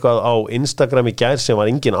 sendi eitthvað á Instagram í gær sem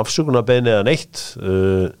var engin afsökunarbeiðni eða neitt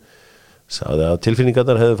sagði að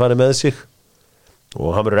tilfinningarnar hefðu farið með sig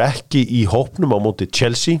og hann verður ekki í hópnum á móti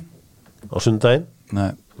Chelsea á sundaginn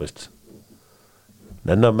veist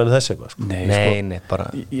nennar menn þess eitthvað sko. Nei, bara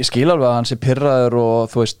ég skil alveg að hann sé pirraður og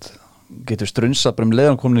þú veist getur strunsað bara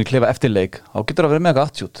leiðan konunni í klefa eftir leik þá getur það verið með eitthvað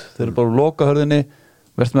attjút þeir eru bara að loka hörðinni,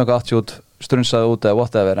 verður með eitthvað attjút strunsaði út eða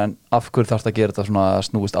whatever en af hverju þarfst að gera þetta svona að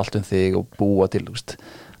snúist allt þig og búa til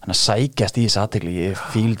þannig að sækjast í þessi athygli, ég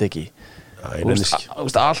fíld ekki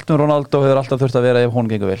allt Ronaldo hefur alltaf þurft að vera ef hún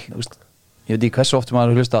gengur vel ég veit ekki hversu oft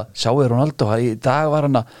maður hlusta sjáu Ronaldo, í dag var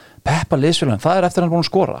hann að peppa liðsfélagin, það eftir hann búin að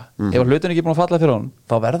skora ef hlutin ekki búin að falla fyrir hann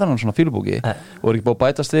þá verður hann svona fílubúki og er ekki búin að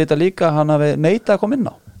bætast við þetta líka hann hafi neitað að koma inn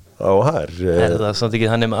á er það samt ekki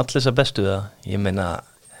hann með allir þess að bestu það ég meina,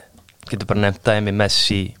 getur bara nefnt dæmi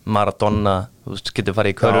Messi, Maradona getur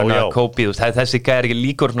farið í köruna, Kobe þessi gæri ekki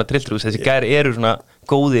líkur svona trilltur þessi gæri eru svona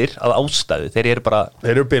góðir að ástæðu þeir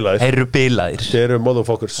eru bilaðir þeir eru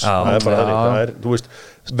motherfuckers það er bara þannig, þú veist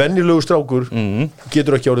venjulegu strákur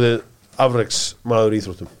getur ekki orðið afreksmaður í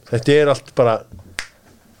íþróttum þetta er allt bara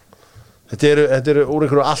þetta eru úr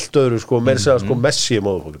einhverju allt öðru sko, meira segja sko Messi er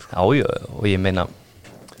motherfucker og ég meina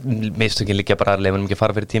mistökin líka bara að leifunum ekki að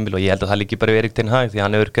fara fyrir tímbil og ég held að það líki bara Erik ten Hag því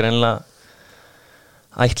hann hefur greinlega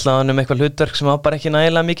ætlaðan eitthvað hlutverk sem var bara ekki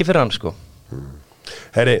nægilega mikið fyrir hann sko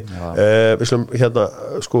Herri, við slum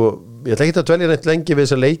sko, ég ætla ekki að dvelja neitt lengi við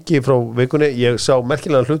þessa leiki frá vikunni, ég sá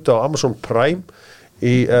merkilega hluti á Amazon Prime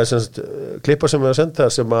í klippa sem við að senda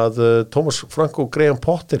sem að Thomas Frank og Graham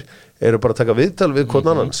Potter eru bara að taka viðtal við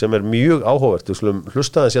hvern annan sem er mjög áhugavert, við slum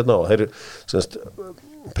hlusta þess hérna á þeir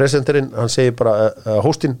presenterinn, hann segir bara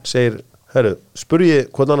hóstinn segir, herru, spurji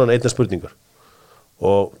hvern annan einna spurningar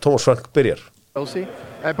og Thomas Frank byrjar Chelsea,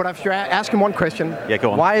 but if you ask him one question,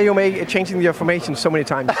 go on. Why are you changing your formation so many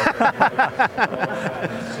times?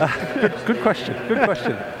 Good question.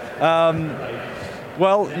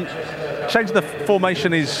 Well, changing the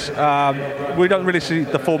formation is, we don't really see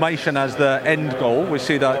the formation as the end goal. We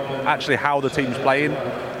see that actually how the team's playing.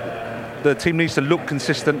 The team needs to look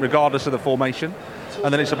consistent regardless of the formation.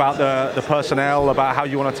 And then it's about the personnel, about how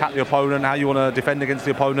you want to attack the opponent, how you want to defend against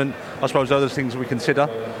the opponent. I suppose those are things we consider.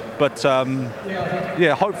 But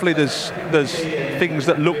yeah, hopefully there's things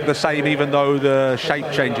that look the same even though the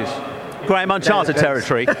shape changes. Graham, uncharted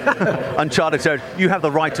territory. Uncharted territory. You have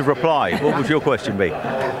the right to reply. What would your question be?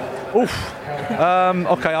 Oof.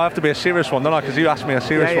 Okay, I have to be a serious one, don't I? Because you asked me a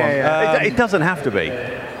serious one. Yeah. It doesn't have to be.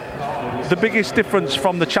 The biggest difference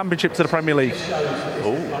from the Championship to the Premier League?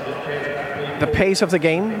 The pace of the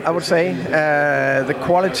game, I would say. The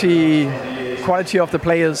quality of the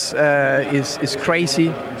players is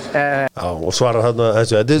crazy. Og svarar hann að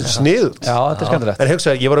þessu, þetta sniðugt. Já, þetta skemmtilegt. En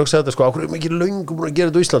ég var að hugsa þetta, okkur mikið löngum búin að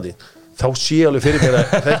gera þetta á Íslandi. Þá sé alveg fyrir mér að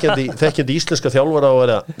þekkjandi íslenska þjálfara og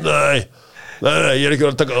nei, ég ekki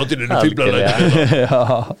verið að taka áttinu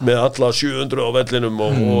fíblalæti með alla 700 á vellinum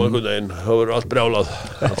og einhvern veginn, það verður allt brjálað.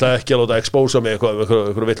 Það ekki að láta expósa mig eitthvað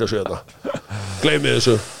vitlega sögða. Gleymið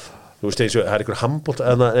þessu. Þú veist, það einhver handbolt,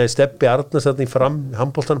 Stebbi Arnars þarna í fram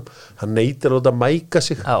handboltanum, hann neitir að láta mæka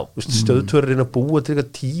sig. Stöðtvörurinn að búa til eitthvað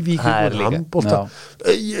TV í handbolta.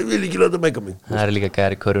 Ég vil ekki láta mæka mig. Það líka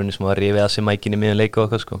gæri körunni sem var rifið að sig mækinni miðan leika og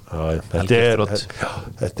eitthvað sko.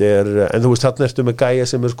 Þetta er, en þú veist, þarna ertu með gæja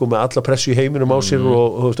sem er sko með alla pressu í heiminum á sér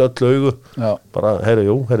og þú veist, öll augu. Bara,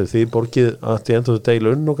 herru, þið borgið að þið endur þetta í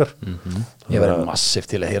launum okkar. Ég verði massíft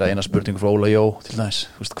til að heyra eina spurningu frá Óla Jó til næs.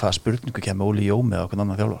 Þú veist, hvaða spurningu kemur Óli Jó með okkur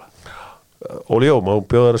annan þjálfara? Óli Jó, má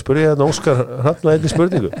bjóða þær að spyrja hérna Óskar Hrafna einni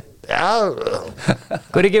spurningu. Já.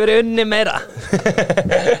 Hvor ekki verið unni meira?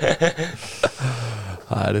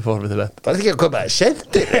 Það er forvittilegt. Það ekki að koma að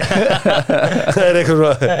sendi. Það er eitthvað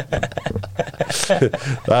svona.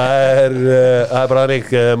 Það er bara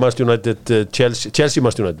aðeins Manchester United, Chelsea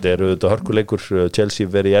Manchester United eru þetta hörkuleikur.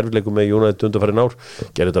 Chelsea verið í erfiðleikum með United undanfarin ár.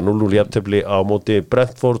 Gerði þetta 0-0 jafntefli á móti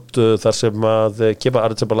Brentford þar sem að Kepa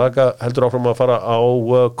Arrizabalaga heldur áfram að fara á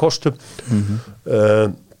kostum.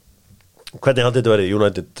 Hvernig haldið þetta verið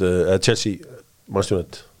United, Chelsea Manchester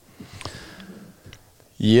United?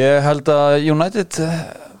 Ég held að United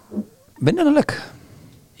vinna hennar leik.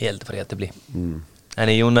 Ég held að fara í jafntefli. En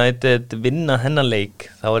í United vinna hennar leik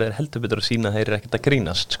þá er þeir heldur betur að sína að þeir eru ekkert að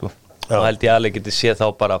grínast sko. Þá held ég alveg getið séð þá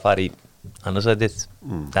bara að fara í annarsætið.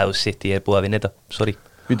 Það City er búið að vinna þetta, sorry.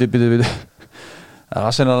 Bíddu.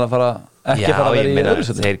 Arsenal að fara ekki að fara að vera í öðru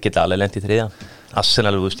sæti. Þeir geta alveg lent í þriðja.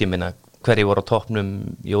 Arsenal, þú veist, ég meina hverju voru á toppnum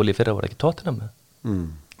í Óli fyrra voru ekki Tottenham með?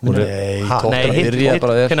 Nei,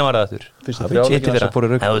 hvernig var það þurr? Þú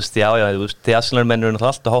veist, þið Arsenal-menn eru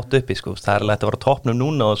alltaf hátt uppi sko. Það er alveg að vera á toppnum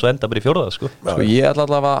núna og svo enda bara í fjórða sko. Ég ætla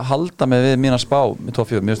allavega að halda mig við mína spá með topp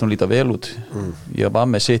 4, mér finnst hún líta vel út. Ég var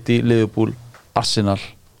með City, Liverpool, Arsenal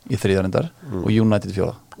í þriðarendar og United í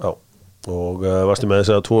fjórða. Já, og varstu með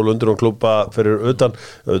þess að 2 Lundurón klúbba fyrir utan,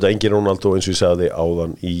 auðvitað engin Ronaldo eins og ég sagði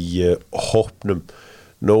áðan í hópnum.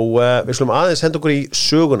 Nú, við slum aðeins henda okkur í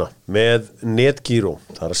söguna með Netgyro,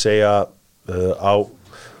 það er að segja á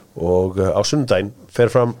sunnudaginn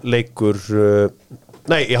fer fram leikur,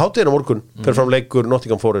 í hátíðina morgun fer fram leikur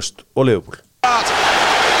Nottingham Forest og Liverpool. A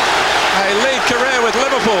league career with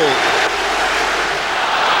Liverpool.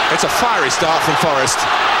 It's a fiery start from Forest.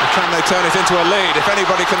 Can they turn it into a lead? If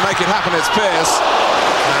anybody can make it happen, it's Pearce.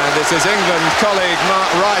 And it's his England colleague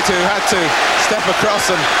Mark Wright who had to step across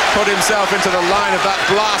and put himself into the line of that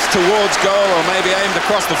blast towards goal, or maybe aimed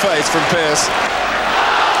across the face from Pearce.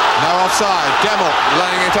 No offside. Gemmell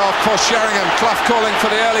laying it off for Sheringham. Clough calling for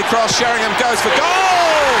the early cross. Sheringham goes for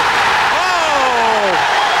goal! Oh!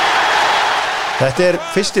 Þetta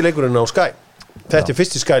fyrsti leikurinn á Sky. Þetta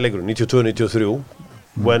fyrsti Sky leikurinn 92-93.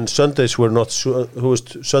 When Sundays were not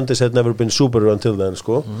Sundays had never been super until then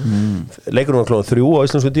sko. Leikurinn var klokkan 3 á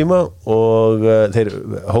íslensku tíma og þeir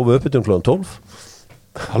hófu uppbytun klokkan 12.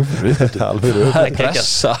 Alveg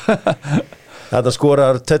Pressa. Þetta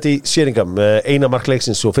skorar Teddy Sheringham eina mark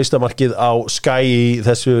leiksins og fyrsta markið á Sky í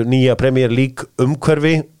þessu nýja Premier League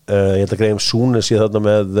umhverfi. Ég held að Graham Souness sé þarna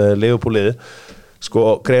með Liverpool-liði.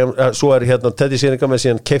 Sko, svo hérna Teddy Sheringham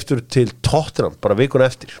síðan keyptur til Tottenham bara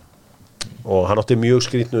vikuna eftir. Og hann átti mjög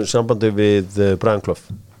skrýtnu sambandi við Brian Clough.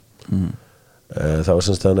 Það var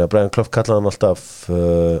semst þannig að Brian Clough kallaði hann alltaf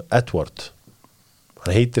Edward.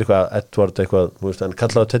 Hann heitir Edward eitthvað, þú veist, hann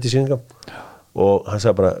kallaði Teddy Sheringham og hann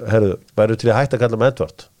sagði bara, herru, væru til að hætta að kalla mig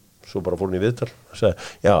Edward. Svo bara fór hann í viðtal og sagði,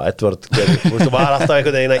 já, Edward þú veist, var alltaf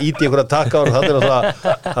einhvern veginn að íti einhverja takka á hann, hann er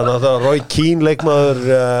náttúrulega Roy Keane leikmaður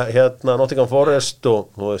hérna Nottingham Forest og,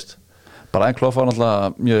 þú veist. Brian Clough var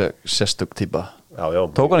náttúrulega mjög sérstök típa. Já.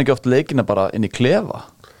 Tók hann ekki oft leikina bara inn í klefa,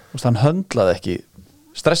 hann höndlaði ekki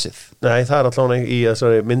stressið. Nei, það allavega í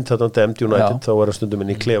þessari mynd þetta Damned United, þá það stundum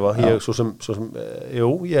inn í klefa ég svo sem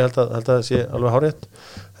ég held að það sé alveg hárétt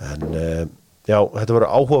en þetta verður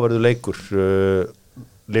áhugaverður leikur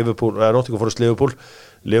Liverpool, Nottingham Forest Liverpool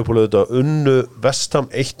auðvitað unnu West Ham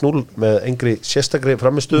 1-0 með engri sérstakri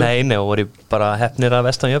framistuð. Nei, og voru bara heppnir að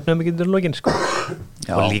West Ham jöfnum ekki undir lokin sko.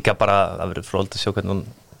 Og líka bara, það verður fróðilegt að sjá hvernig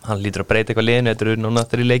hann lítur að breyta eitthvað liðinu, þetta eru núna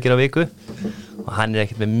 3 leikir á viku og hann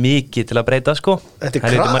ekkert með mikið til að breyta sko. Þetta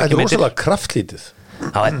er rosalega kraftlítið.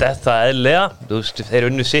 Já, þetta er eðlilega, þú veist, þeir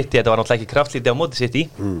unnu City, þetta var náttúrulega ekki kraftlítið á móti City,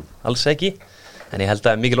 alls ekki, en ég held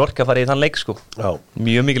að mikil orka fara í þann leik sko.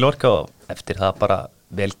 Mjög mikil orka og eftir það bara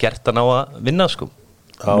vel gert að ná að vinna sko.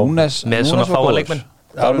 Núnes með svona fáa leikmenn.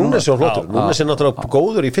 Núnes er flottur, Núnes er náttúrulega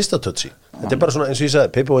góður í fyrsta touchi. Þetta bara svona eins og ég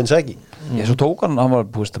sagði, Pippi og Inzaghi. Svo tók hann var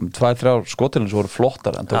 2-3 skotilinn sem voru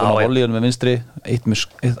flottar, hann tók hann á volleyinu með vinstri, eitt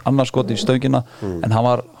annar skot í stöngina, en hann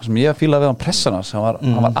var, sem ég fílaði við hann pressan hans, hann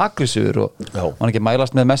var aggressífur og hann ekki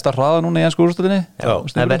mælast með mesta hraða núna í ensku úrslitinni.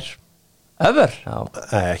 Ever?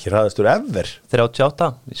 Ekki hraðastur ever.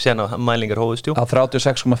 38, sen að mælingar hófust jú. Á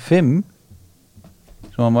 36,5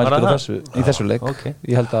 sem hann mælti í þessu leik.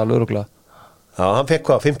 Ég held að alveg örugglega. Já, hann fekk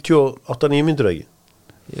hvað, 58-9 myndur ekki?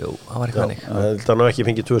 Jú, það var ekki þannig. Hann ekki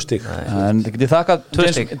fengið 2 stig. En þið getið þakkað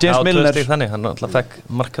James Milner. 2 stig þannig, hann alltaf fekk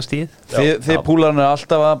markastíð. Þið púlarinn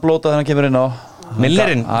alltaf að blóta þegar hann kemur inn á.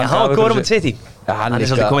 Milnerinn, hann var góður um City. Hann er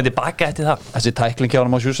svolítið komið tilbaka eftir það. Þessi tækling hjá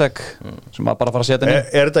hann á Sjúsek sem var bara að fara að setja henni.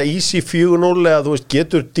 Er þetta easy 4-0 eða þú veist,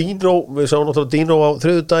 getur Dino, við sáum náttúrulega Dino á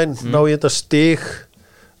þriðjudaginn, ná í þetta stig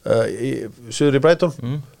suður í Brighton,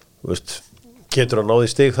 þú veist, getur hann náði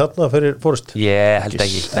stig þarna fyrir Forest? Ég held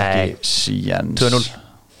ekki, nei, 2-0.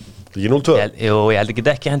 Ekki 0-2? Jú, ég held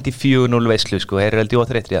ekki hendi 4-0 veislu, sko, þeir eru held í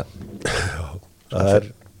óþreytri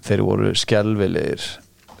Þeir voru skelvilegir,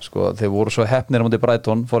 sko, þeir voru svo heppnir á móti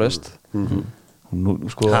Brighton, Forest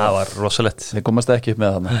sko, það var rosalegt. Þeir komast ekki upp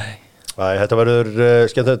með þarna. Þetta verður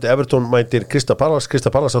skemmtilegt. Everton mætir Crystal Palace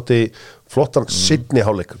átti flottan seinni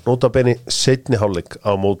hálfleik, notabene seinni hálfleik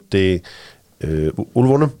á móti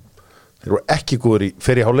Úlfunum. Þeir voru ekki góður í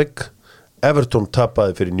fyrri hálfleik. Everton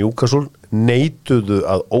tapaði fyrir Newcastle, neituðu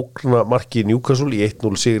að ógna marki Newcastle í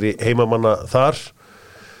 1-0 sigri heimamanna þar.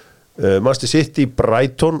 Manchester City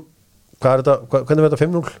Brighton, hvað er þetta? Hvernig var þetta?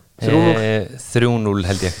 5-0? 3-0? 3-0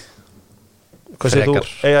 held ég. Hvað segir þú?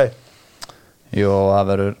 AI? Jó,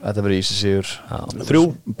 þetta verður ísi sigur. 3.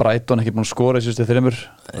 Brighton ekki búin að skora í síðustu 3.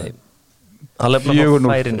 Hann lefna á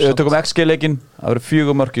færin. Tökum XG-leikinn, það verður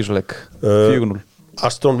 4 mörk í svo leik. 4-0.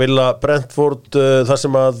 Aston Villa Brentford, þar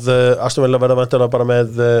sem að Aston Villa verða væntanlega bara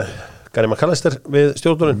með Gary McAllister við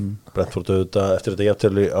stjórnurinn. Brentford auðvitað eftir þetta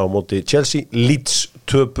jafntefli á móti Chelsea. Leeds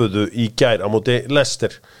töpuðu í gær á móti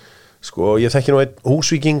Leicester. Sko, ég þekki nú einn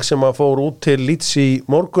húsvíking sem að fór út til Leeds í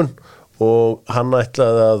morgun og hann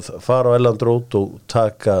ætlaði að fara á Elland Road og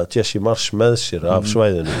taka Jesse Marsh með sér af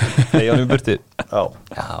svæðinu. Nei, hann burti. Já,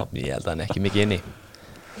 ég held að hann ekki mikið inni.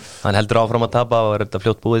 Hann heldur áfram að tapa og þetta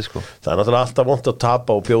fljótt búið sko. Það náttúrulega alltaf vont að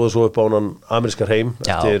tapa og bjóða svo upp á hann amerískar heim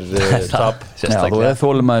eftir tap. Já, þú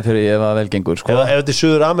þolinmæði fyrir ef það vel gengur sko. Ef þetta er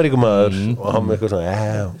Suður Ameríkumaður og hann með eitthvað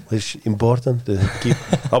svona it's important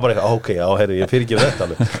þá bara eitthvað, ok, herri, ég fyrir ekki þetta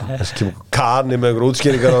alveg. Þessi kemur Kani með einhver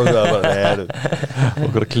útskýringar á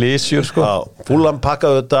okkur klísjur sko. Fulham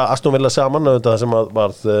pakkaði þetta Aston Villa saman þetta sem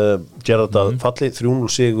varð Gerrard að falli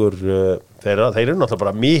 3-0 sigur þeir eru náttúrulega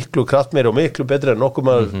bara miklu kraftmeiri og miklu betri en nokkuð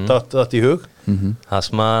maður datt í hug. Það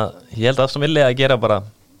sem að ég held að Aston Villa að gera bara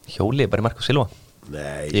hjóli bara í Marco Silva.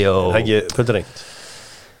 Nei, það er ekki fullt reynt.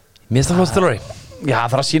 Mér finnst það flott þjálfari. Já,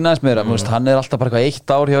 það er að sína þess meira, hann er alltaf bara eitthvað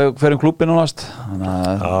 1 ár hjá hverjum klúbbi núnast.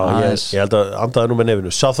 Ég held að andaði nú með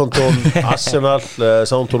nefinu. Southampton, Arsenal,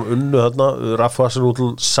 Southampton unnu þarna, Rafa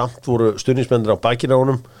Hasenhüttl samt voru stuðningsmennir á bakinu á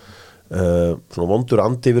honum. Svona vondur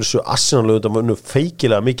andi yfir þessu Arsenal auðvitað munnu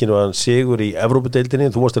feikilega mikið og hann sigur í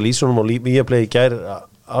Evrópudeildinni. Þú varst að lýsa honum á Viaplay í gær.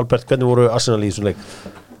 Albert, hvernig voru Arsenal í þessum leik?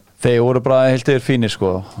 Þeir voru bara heilt yfir fínir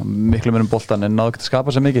sko, miklu meira boltan en náðu ekki að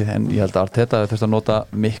skapa sér mikið, en ég held að Arteta þurfti að nota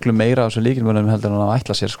miklu meira af þessum líkinum heldur en að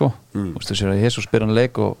ætla sér sko. Þú veist þú sér að Jesus spyr hann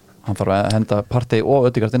leik og hann þarf að henda Partey og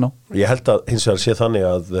Ødegaard inn á. Ég held að hins vegar sé þannig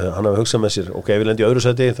að hann hafi hugsað með sér, ok, ef við lendi í öðru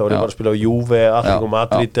sæti þá er ég bara að spila á Juve, Atletico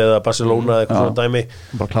Madrid eða Barcelona eða eitthvað svona dæmi.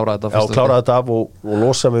 Bara klára þetta af og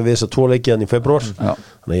losa mig við þessa 2 leiki hann í febrúar.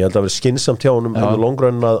 Þannig ég held að vera skynsamt hjá honum með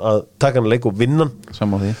longrun að taka hann leik og vinna hann.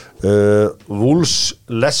 Sammála því. Wolves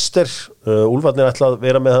Leicester, Úlfarnir ætla að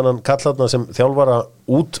vera með hann kallarna sem þjálfara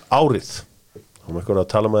út árið. Þá með ykkur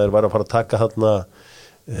að tala með þeir væri að fara að taka þarna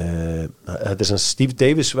þetta er sem Steve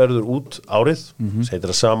Davis verður út árið segir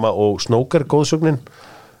það sama og Snooker góðsögnin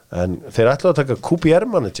en þeir ætlaðu að taka QPR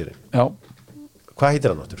managerinn. Já. Hvað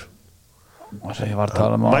heitir hann áttur? Ég var að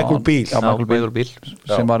tala um Michael Beale. Já, Michael Beale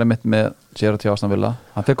sem var einmitt með Gerrard hjá Aston Villa.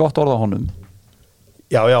 Hann fekk gott orð á honum.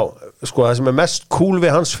 Já, sko það sem mest cool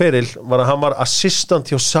við hans feril var að hann var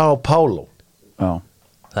assistant hjá Sao Paulo. Já.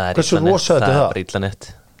 Hversu rosa þetta það? það? Er bara illa nett.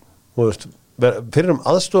 Þú veist, fyrir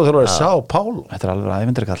aðstofþjálfari Sao Paulo. Þetta er alveg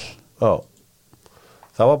ævintýrakall. Já.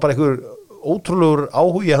 Það var bara einhver ótrúlegur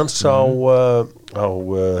áhugi hans á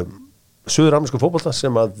suður-amerísku fótbolta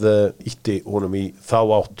sem að ýtti honum í þá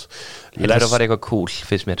átt. Ég fyrir að fara eitthvað cool,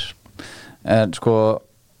 finnst mér. En sko,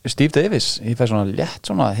 Steve Davis, ég fæði svona létt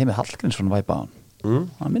svona Heimi Hallgrímsson væpa á hann.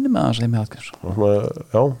 Hann minnir með hans Heimi Hallgrímsson.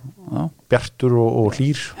 Já, bjartur og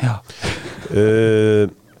hlýr. Já.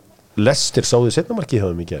 Lester sáði setnamarkið hjá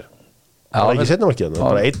þeim í gær. Það var ekki setnamarkið, það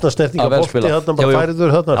var bara einna snerting af bolti þarna, bara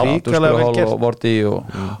færiður þarna, ríkalega vel gert. Og Vorti og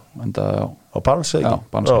enda á Barnes, ekki? Já,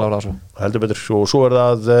 Barnes klára þessu. Heldur betur, og svo er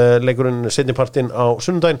það leikurinn seinnipartinn á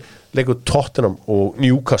sunnudaginn, leikur Tottenham og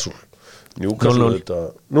Newcastle 0-0.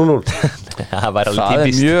 Það væri alveg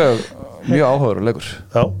típist. Það er mjög áhugaður leikur.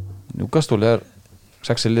 Já. Newcastle er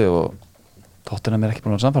 6 lið og Tottenham er ekki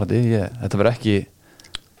búin að samfærandi.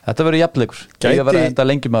 Þetta verður jafnleikur. Ég verður enda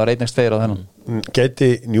lengi með að reytnægst feira á þennan. Gæti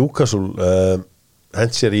Newcastle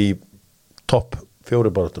hent sér í topp 4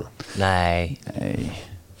 baráttuna? Nei.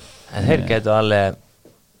 En þeir gætu alveg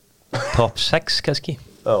topp 6 kannski.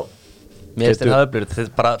 Já. Mér finnst það öflur. Þetta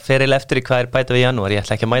er bara feril eftir í hvað er bæta við í janúar. Ég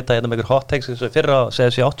ætla ekki að mæta þetta með einhver hot takes eins og fyrra og segja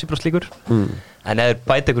þessi 80% líkur. En ef þeir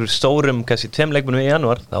bæta einhver stórum kannski 2 leikmunum í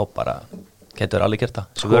janúar, þá bara getur alveg gert það.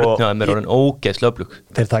 Svo vörðnjáðum er orðin ógeðslega öflug.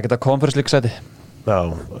 Þeir taka þetta Conference League sæti. Já,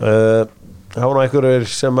 það var einhverjur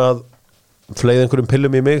sem að fleið einhverjum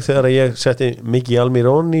pillum í mig þegar ég setti Miki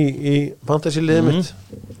Almirón í fantasy-liðið mitt.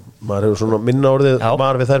 Maður hefur svona minna orðið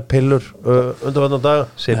var við þær pillur undanfarnar daga.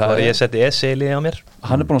 Sér bara ég setti EC-liðið á mér.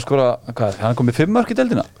 Hann er búin að skora, hann kom með 5 mörk í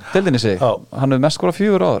deildinni sig. Hann hefur mest skorað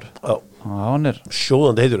 4 áður. Já. Hann er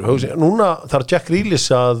sjóðandi heitur. Núna þarf Jack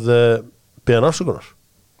Grealish að biðja afsökunar.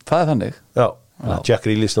 Það er þannig. Já. Jack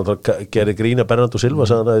Grealish náttúrulega gerði grína Bernardo Silva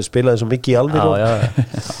sem hann spilaði eins og Miki Almirón.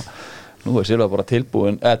 Nú er Silva bara til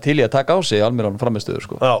í að taka á sig Almirón framistöður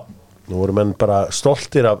sko. Já, nú voru menn bara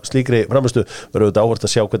stoltir af slíkri framistöðu. Verður auðvitað áhvert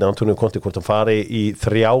að sjá hvernig Antonio Conte hvort hann fari í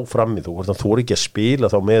 3 framið og hvort hann þori ekki að spila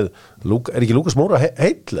þá með er ekki Lukas Moura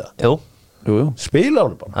heitlega? Jú. Spila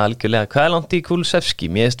hann bara. Algjörlega, hvað er langt í Kulusevski?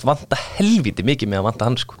 Mér veist vanta helviti mikið með að vanta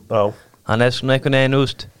hann sko. Já. Hann er svona einhvern veginn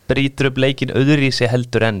úst brýtur upp leikinn öðru í sig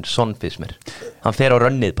heldur en Son fyrst mér. Hann fer á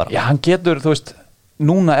rönnið bara. Já, hann getur, þú veist,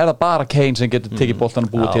 núna er það bara Kane sem getur tekið boltan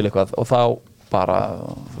og búið til eitthvað og þá bara,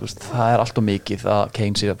 þú veist, það er allt og mikið að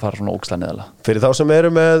Kane sé að fara svona ógeðslega neðarlega. Fyrir þá sem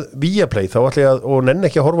eru með Viaplay þá ætla ég og nenni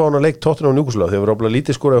ekki að horfa á hana leik Tottenham og Newcastle þegar við erum alveg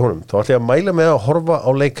lítið skoraði honum. Þá ætla ég að mæla með að horfa á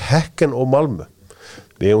leik Häcken og Malmö.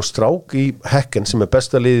 Við hefum strák í Häcken sem er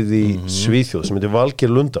besta liðið í Svíþjóð sem heitir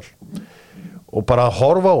Valgeir Lundal og bara að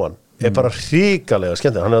horfa á hann er bara hrikalega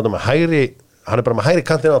skemmtilega. Hann er bara með hægri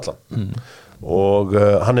kantinn allan og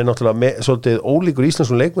hann er náttúrulega svolítið ólíkur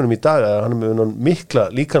íslenskum leikmönnum í dag hann er með mikla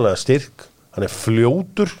líkanlega styrk hann er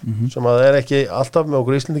fljótur sem að það er ekki alltaf með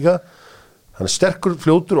okkur íslendinga hann er sterkur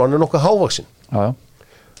fljótur og hann er nokkuð hávaxinn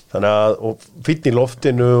þannig að og fínn í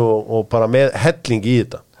loftinu og bara með helling í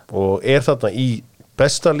þetta og er þarna í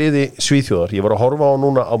besta liði Svíþjóðar ég var að horfa á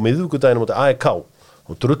núna á miðvikudaginn móti AEK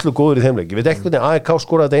og drullu góður í þeim leik. Ég veit ekki hvernig AEK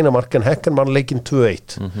skoraði þetta eina mark en Häcken vann leikinn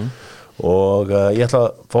 2-1 og ég ætla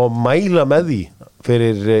að fá að mæla með því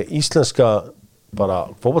fyrir íslenska bara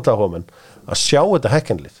fótboltaáhugamenn að sjá þetta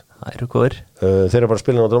Häckenlið. Það eru góðir. Þeir eru bara að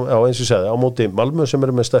spila á eins og segði á móti Malmö sem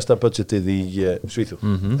eru með stærsta budgetið í Svíþjóð.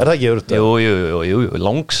 Er það ekki örugt? Jú,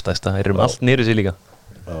 langstærsta. Þeir eru allt niður sig líka.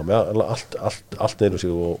 Já, allt niður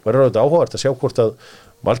sig og verður auðvitað áhugavert að sjá hvort að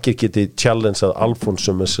Valgeir geti challengeað Alfons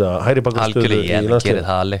um þess að hægri bakgrunnstöðu í landsliðinu. Algjörlega, ég gerir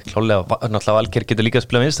það alveg klálega. Náttúrulega Valgeir getur líka að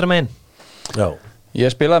spila vinstra megin. Já.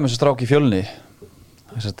 Ég spilaði með þessu strák í Fjölni.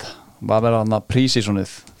 Var verið hann að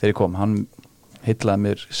prísísonið þegar ég kom. Hann hitlaði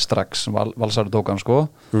mér strax, Valsari tók hann sko.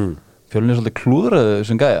 Fjölni er svolítið klúðröðu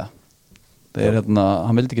þessum gæja.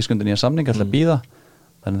 Hann vildi ekki skundin í að samninga til að býða.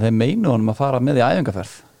 Þannig þeir meinu honum að fara með í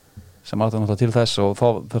æfingaferð. Sem var þetta til þess og þá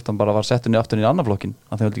þurfti hann bara að var settunni aftur í annan flokkin.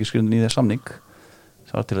 Þannig þeir vildi ekki skundin í þeir samning.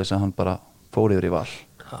 Það var til þess að hann bara fór yfir í Val.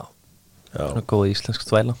 Já. Svona góð íslensk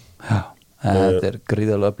þvæla. Já. Þetta er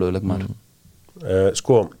gríðarlega öfluguleg maður.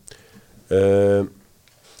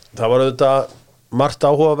 Það var auðvitað margt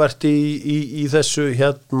áhugavert í þessu í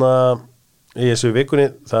þessu vikunni.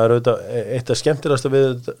 Það er auðvitað eitt af skemmtilegasta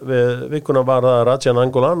við vikuna var að Rajan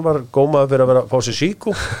Angolan var gómaður fyrir að vera að fá sér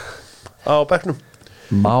síku á bekknum.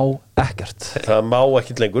 Má ekkert. Það má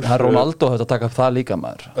ekkert lengur. Það er Ronaldo að taka upp það líka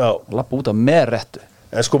maður. Já. Lappa út af með réttu.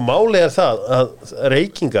 En sko málið það að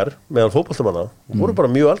reykingar meðal fótboltamanna voru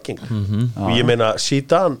bara mjög algeng og ég meina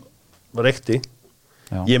Zidane reykti.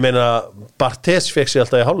 Ég meina Barthez fekk sig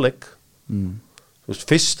alltaf í hálfleik. Þú veist,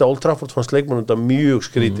 fyrsta Old Trafford fannst leikmannum þetta mjög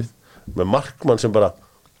skrítið með markmann sem bara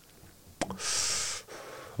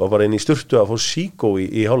var bara inn í sturtu að fá síkó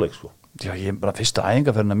í hálfleik sko. Já, ég bara fyrsta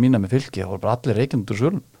æfingarferðina mína með Fylki, það voru bara allir reykindur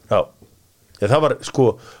svölum. Já, það var sko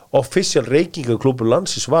official reykingaklúbur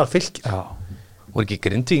landsins var Fylkir. Já. Voru ekki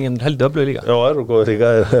Grindvíkingin heldur öflugir líka? Já, eru góður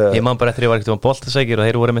líka. Ég man bara eftir ég var ekkert um boltasækir og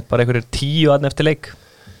þeir voru mitt bara einhverjir 10 aðn eftir leik.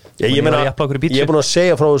 Ég meina, ég er búin að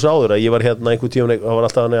segja frá þessu áður að ég var hérna einhver tíum, það var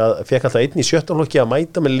alltaf þannig að fekk alltaf einn í 17. flokki að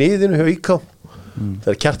mæta með liðinu hjá IK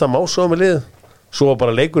þegar Kjartan Másaði með liðið svo var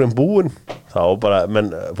bara leikurinn búinn þá bara,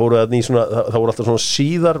 menn fóru þarna í svona það voru alltaf svona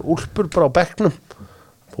síðar úlpur bara á bekknum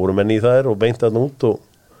fóru menn í þær og beint þarna út og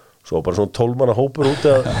svo bara svona 12 manna hópur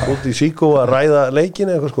út í Síkó að ræða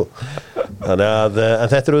leikinu eitthvað sko þannig að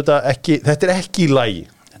en þetta er ekki í lagi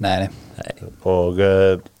Nei. og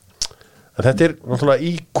en þetta er náttúrulega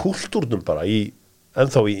í kultúrnum bara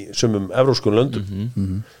ennþá í sumum evrópskum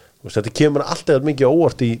löndum þetta kemur alltaf mikið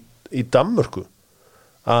óvart í Danmörku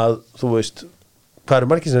að þú veist hvað eru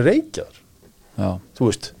margir sem reykjar þú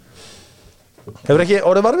veist hefur ekki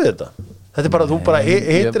orðið var við þetta er bara, þú bara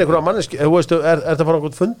heitir einhverja manneski þú veist, er það bara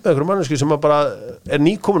einhvern fund með einhverja manneski sem bara er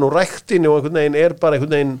nýkomin úr ræktinni og einhvern veginn er bara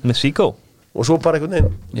einhvern veginn með Síkó og svo bara einhvern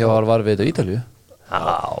veginn Já, var við þetta í Ítalíu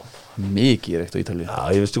Já Mikið reykt á Ítalíu Já,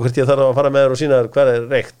 ég veistu hvert ég þarf að fara með þér og sína hver er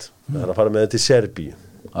reykt það er að fara með þér til Serbíu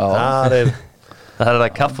Það er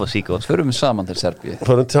það kaffe og Síkó Förum við saman til Serbíu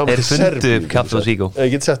Þeir fundu kaffe og Síkó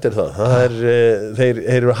Ég get sagt þér það þeir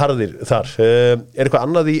eru harðir þar eitthvað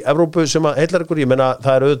annað í Evrópu sem að heillar ykkur ég menna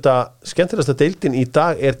það er auðvitað skemmtilegasta deildin í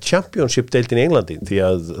dag er Championship deildin í Englandi því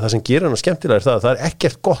að það sem gerir hana skemmtilega er það er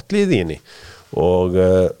ekkert gott lið í henni og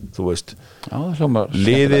þú veist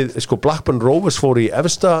liðið, sko Blackburn Rovers fór í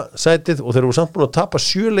efsta sætið og þeir eru samt búin að tapa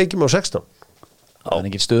 7 leikjum á 16 Það er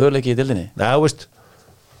ekki stöðuleiki í deildinni Nei, þú veist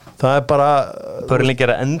það er bara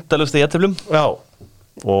Börnleikir að endalust í jætteflum Já,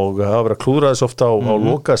 og það var verið að klúðra þess ofta á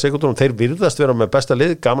loka sekundunum, þeir virðast vera með besta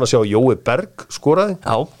lið, gaman að sjá Jói Berg skoraði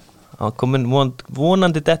Já, hann komin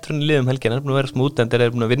vonandi detturinn í liðum helgin, hann er búin að vera smút en þeir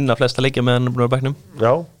eru búin að vinna flesta leikja með hann er búin að vera bæknum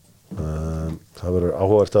Já, það verður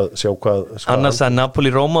áhugavert að sjá hvað Annars að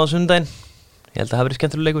Napoli-Róma á sundaginn Ég held að það hafi verið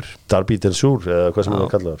skemmtilega leikur Derby del Sur, eða hvað sem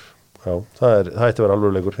það kallaður Já, það ætti að vera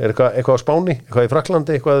alveg leikur Er eitthvað á Spáni, eitthvað í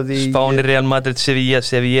Fraklandi Spáni, Real Madrid, Sevilla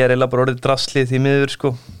er eða bara orðið drasslið því miður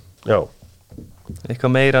sko Já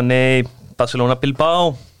Eitthvað meira, nei, Barcelona,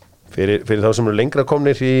 Bilbao Fyrir þá sem eru lengra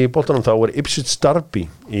komnir í boltanum þá er Ipswich Derby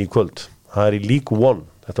í kvöld Það er í League One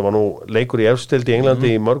Þetta var nú leikur í efstildi í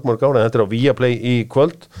Englandi í mörg ára en þetta er á Viaplay í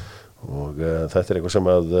kvöld og þetta er eitthvað sem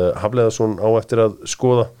að Hafleðarsson á eftir að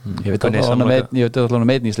skoða Ég veit allavega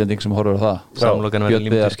meitn íslending sem horfur á það Björn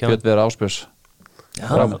Viðar Ásbjörns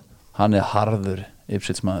Hann er harður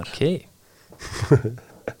Ipswich maður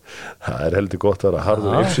Það er heldur gott að vera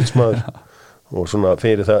harður Ipswich maður og svona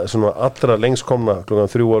fyrir það svona allra lengst komna klukkan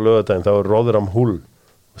 3 á laugardaginn þá er Rotherham Hull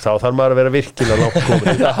þá þarf maður að vera virkilega langt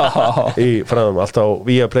komin í fræðum allt á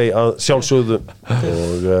Viaplay að sjálfsögðu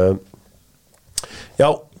og já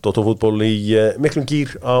Dóttarfútból í miklum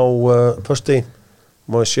gýr á fösti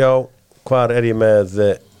má ég sjá hvar er ég með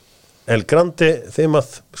El Grande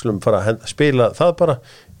þemað við skulum fara að spila það bara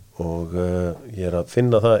og ég er að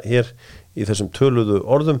finna það hér í þessum töluðu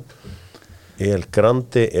orðum El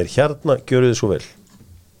Grande er hérna gjörið svo vel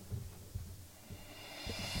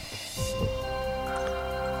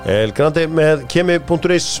El Grande með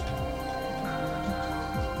kemi.is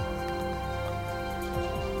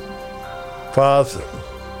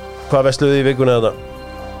Hvað versluðu í vikunni þetta?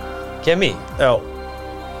 Kemi? Já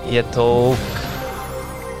Ég tók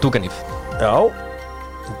Dúganýf Já,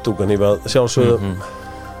 Dúganýf að sjálfsögðu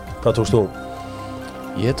Hvað tókst þú?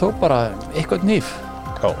 Ég tók bara eitthvað hníf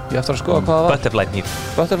Já Ég eftir að skoða hvað það var Butterfly hníf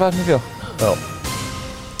Butterfly hníf, já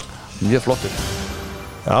Mjög flottur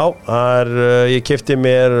Já, ég keypti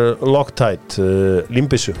mér Loctite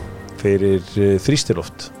límbissu fyrir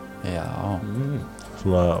þrýstiloft Já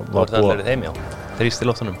Svona var það allir þeim, já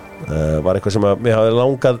þrýstiloftunum var eitthvað sem að mér hafði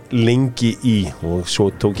langað lengi í og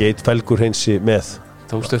svo tók ég eitt felgurhreinsi með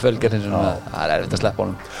Tókstu felgurhreinsi með það er erfitt að sleppa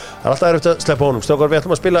honum Það er alltaf erfitt að sleppa honum Strákar, við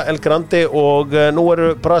ætlum að spila El Grande og nú eru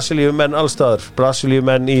Brasilíumenn allstaðar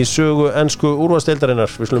Brasilíumenn í sögu ensku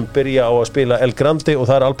úrvalsdeildarinnar Við slum byrja á að spila El Grande og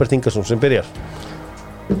það er Albert Ingarsson sem byrjar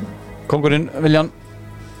Kongurinn, Viljan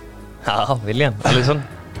Já, Viljan, Alisson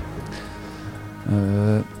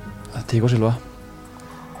Tiago Silva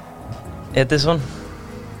Edison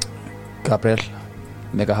Gabriel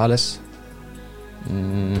Megahales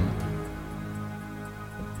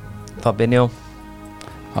Fabinho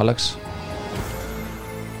Alex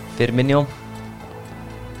Firmino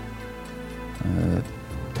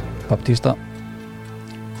Baptista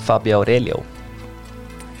Fabio Aurelio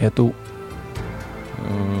Edu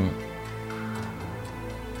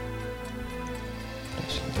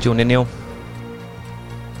Juninho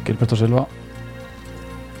Gilberto Silva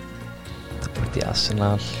Það búið í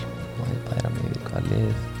Arsenal og ég bæra mig við hvað lið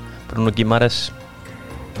Bruno Guimaraes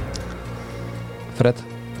Fred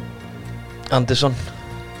Anderson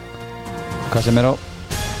Casemiro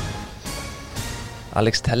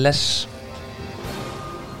Alex Telles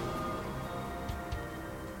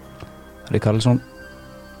Richarlison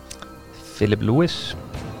Philip Lewis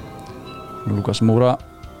Lucas Moura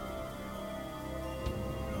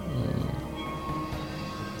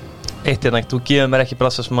Eitt er nægt, þú gefur mér ekki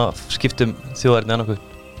blassa sem að skiptum þjóðarinn annarkuð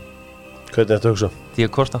Hvernig ertu að hugsa?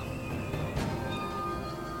 Diego Costa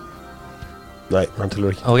Nei, hann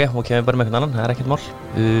tilur ekki Ok, við bara með einhvern annan, það er ekkert mál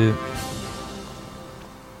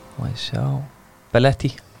Og ég sjá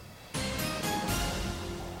Belletti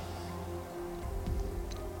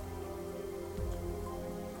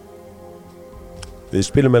Við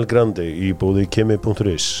spilum El Grande í bóði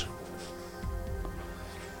kemi.is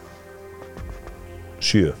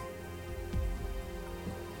 7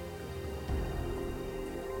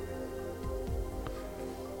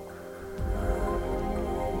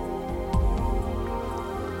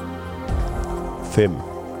 5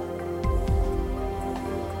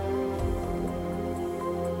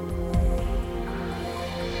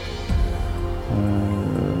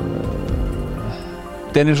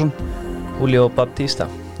 Denilson Julio Baptista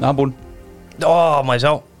hann búinn Maður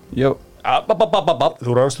sjá Jó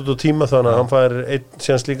Þú rannst út á tíma þannig að hann fær einn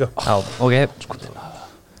séns líka Já, ok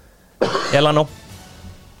Elano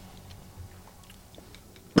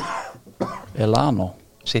Elano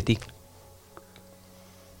City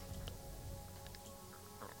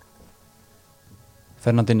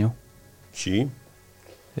Fernandinho Sí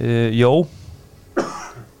Jó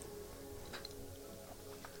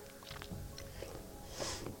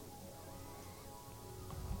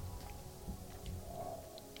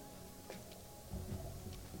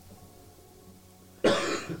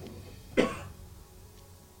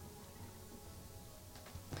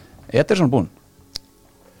Ederson búinn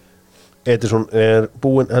Edison er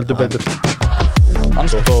búinn heldur betur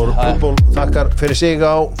Dóttor Búlbún þakkar fyrir sig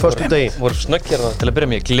á föstum degi Voru snögg hérna til að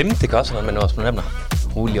byrja mér Ég glimti hvað sem það minni var að nefna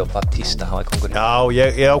Julio Baptista, hann var kongur Já,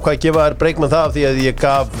 ég ákvað að gefa þér break með það því að ég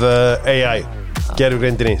gaf AI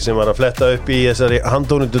gerfugreindinni sem var að fletta upp í þessari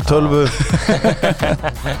handónundu tölvu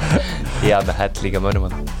Já, með hell líka mönnum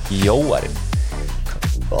hann Jóarinn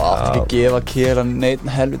ekki gefa Kjera neitt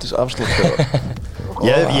helvitis afslut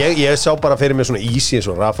Ég sá bara fyrir mig svona easy eins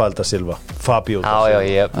og Rafael da Silva Fabio da Silva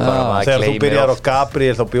ég bara Þegar þú byrjar á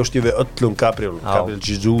Gabriel þá bjóst ég við öllum Gabriel Gabriel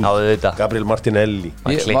Jesus, Gabriel Martinelli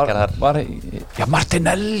Já,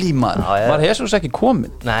 Martinelli maður Var Jesus ekki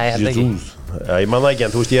kominn? Nei, þetta ekki Já, ég man það ekki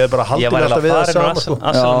en þú veist ég hef bara haldið alltaf við það saman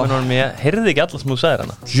Arsenal ég heyrði ekki allar sem þú sagðir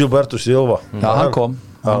hana Gilberto Silva Já, hann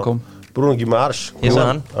kom Bruno Guimaraes Ég sagði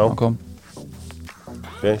hann Hann kom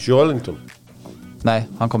Joelinton Nei,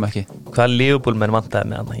 hann kom ekki Hvað Liverpool menn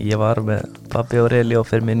vantaði með hann? Ég var með Fabio Aurelio,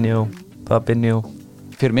 Firmino Fabinho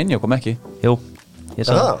Firmino kom ekki Jú, ég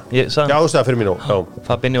sagði Já, þú sagði Firmino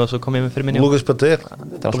Fabinho og svo kom ég með Firmino Lucas Pater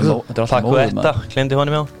Paqueta, glemdi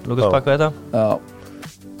honum já Lucas Paqueta Já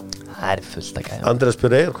Það er fullt að gæja Andrés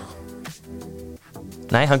Pereira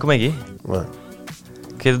Nei, hann kom ekki Nei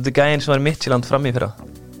Getur þetta gæjinn sem var Midtjylland fram í fyrra?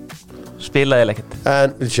 Spilaði eða ekkert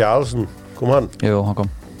En Charleston, kom hann? Jú, hann kom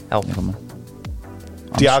Já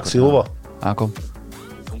Diak Silva hann kom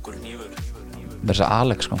Þessi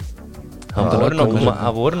Alex kom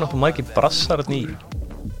Það voru nokkuð margir brassar í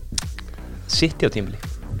City á tímli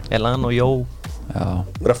Elano, Jó Já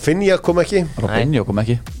Rafinha kom ekki Robinho kom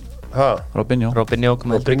ekki Robinho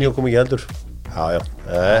kom ekki heldur Já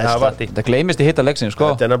Það gleymist í hitta leiksin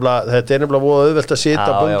sko Þetta er nefnilega voða auðvelt að sita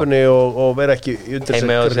á bumbunni og vera ekki undir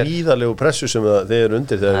þess gríðarlegu pressu sem þið eru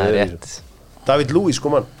undir þegar þið eru David Luiz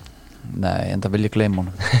kom hann Nei, en það vil ég gleyma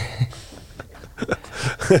honum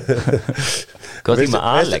Góð tíma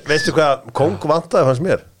Alex Veistu hvað kóng vantaði fannst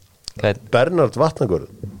mér? Hvað? Bernhard Vatnagörð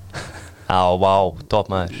Já, vá, topp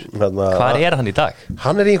maður Hvar er hann í dag?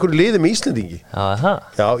 Hann er í einhverju liði með Íslendingi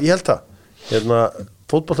Já, ég held það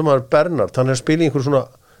Fótboltamaður Bernhard, hann er að spila í einhverju svona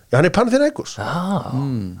Já, hann er Panathinaikos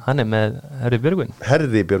Hann er með Herði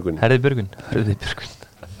Björgvin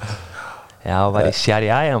Já, var í Serie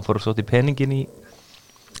A hann fór svo til peningin í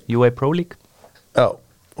UA Pro League Já,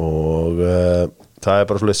 og það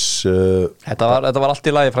bara svolítið Þetta var allt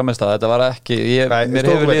í lagi framist að þetta var ekki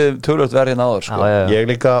mér hefur liðið tölvöld verið hérna áður sko.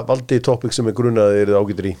 Ég líka valdi topic sem grunaði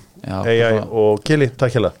ágætur í AI og Kili,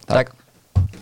 takk hérlega. Takk.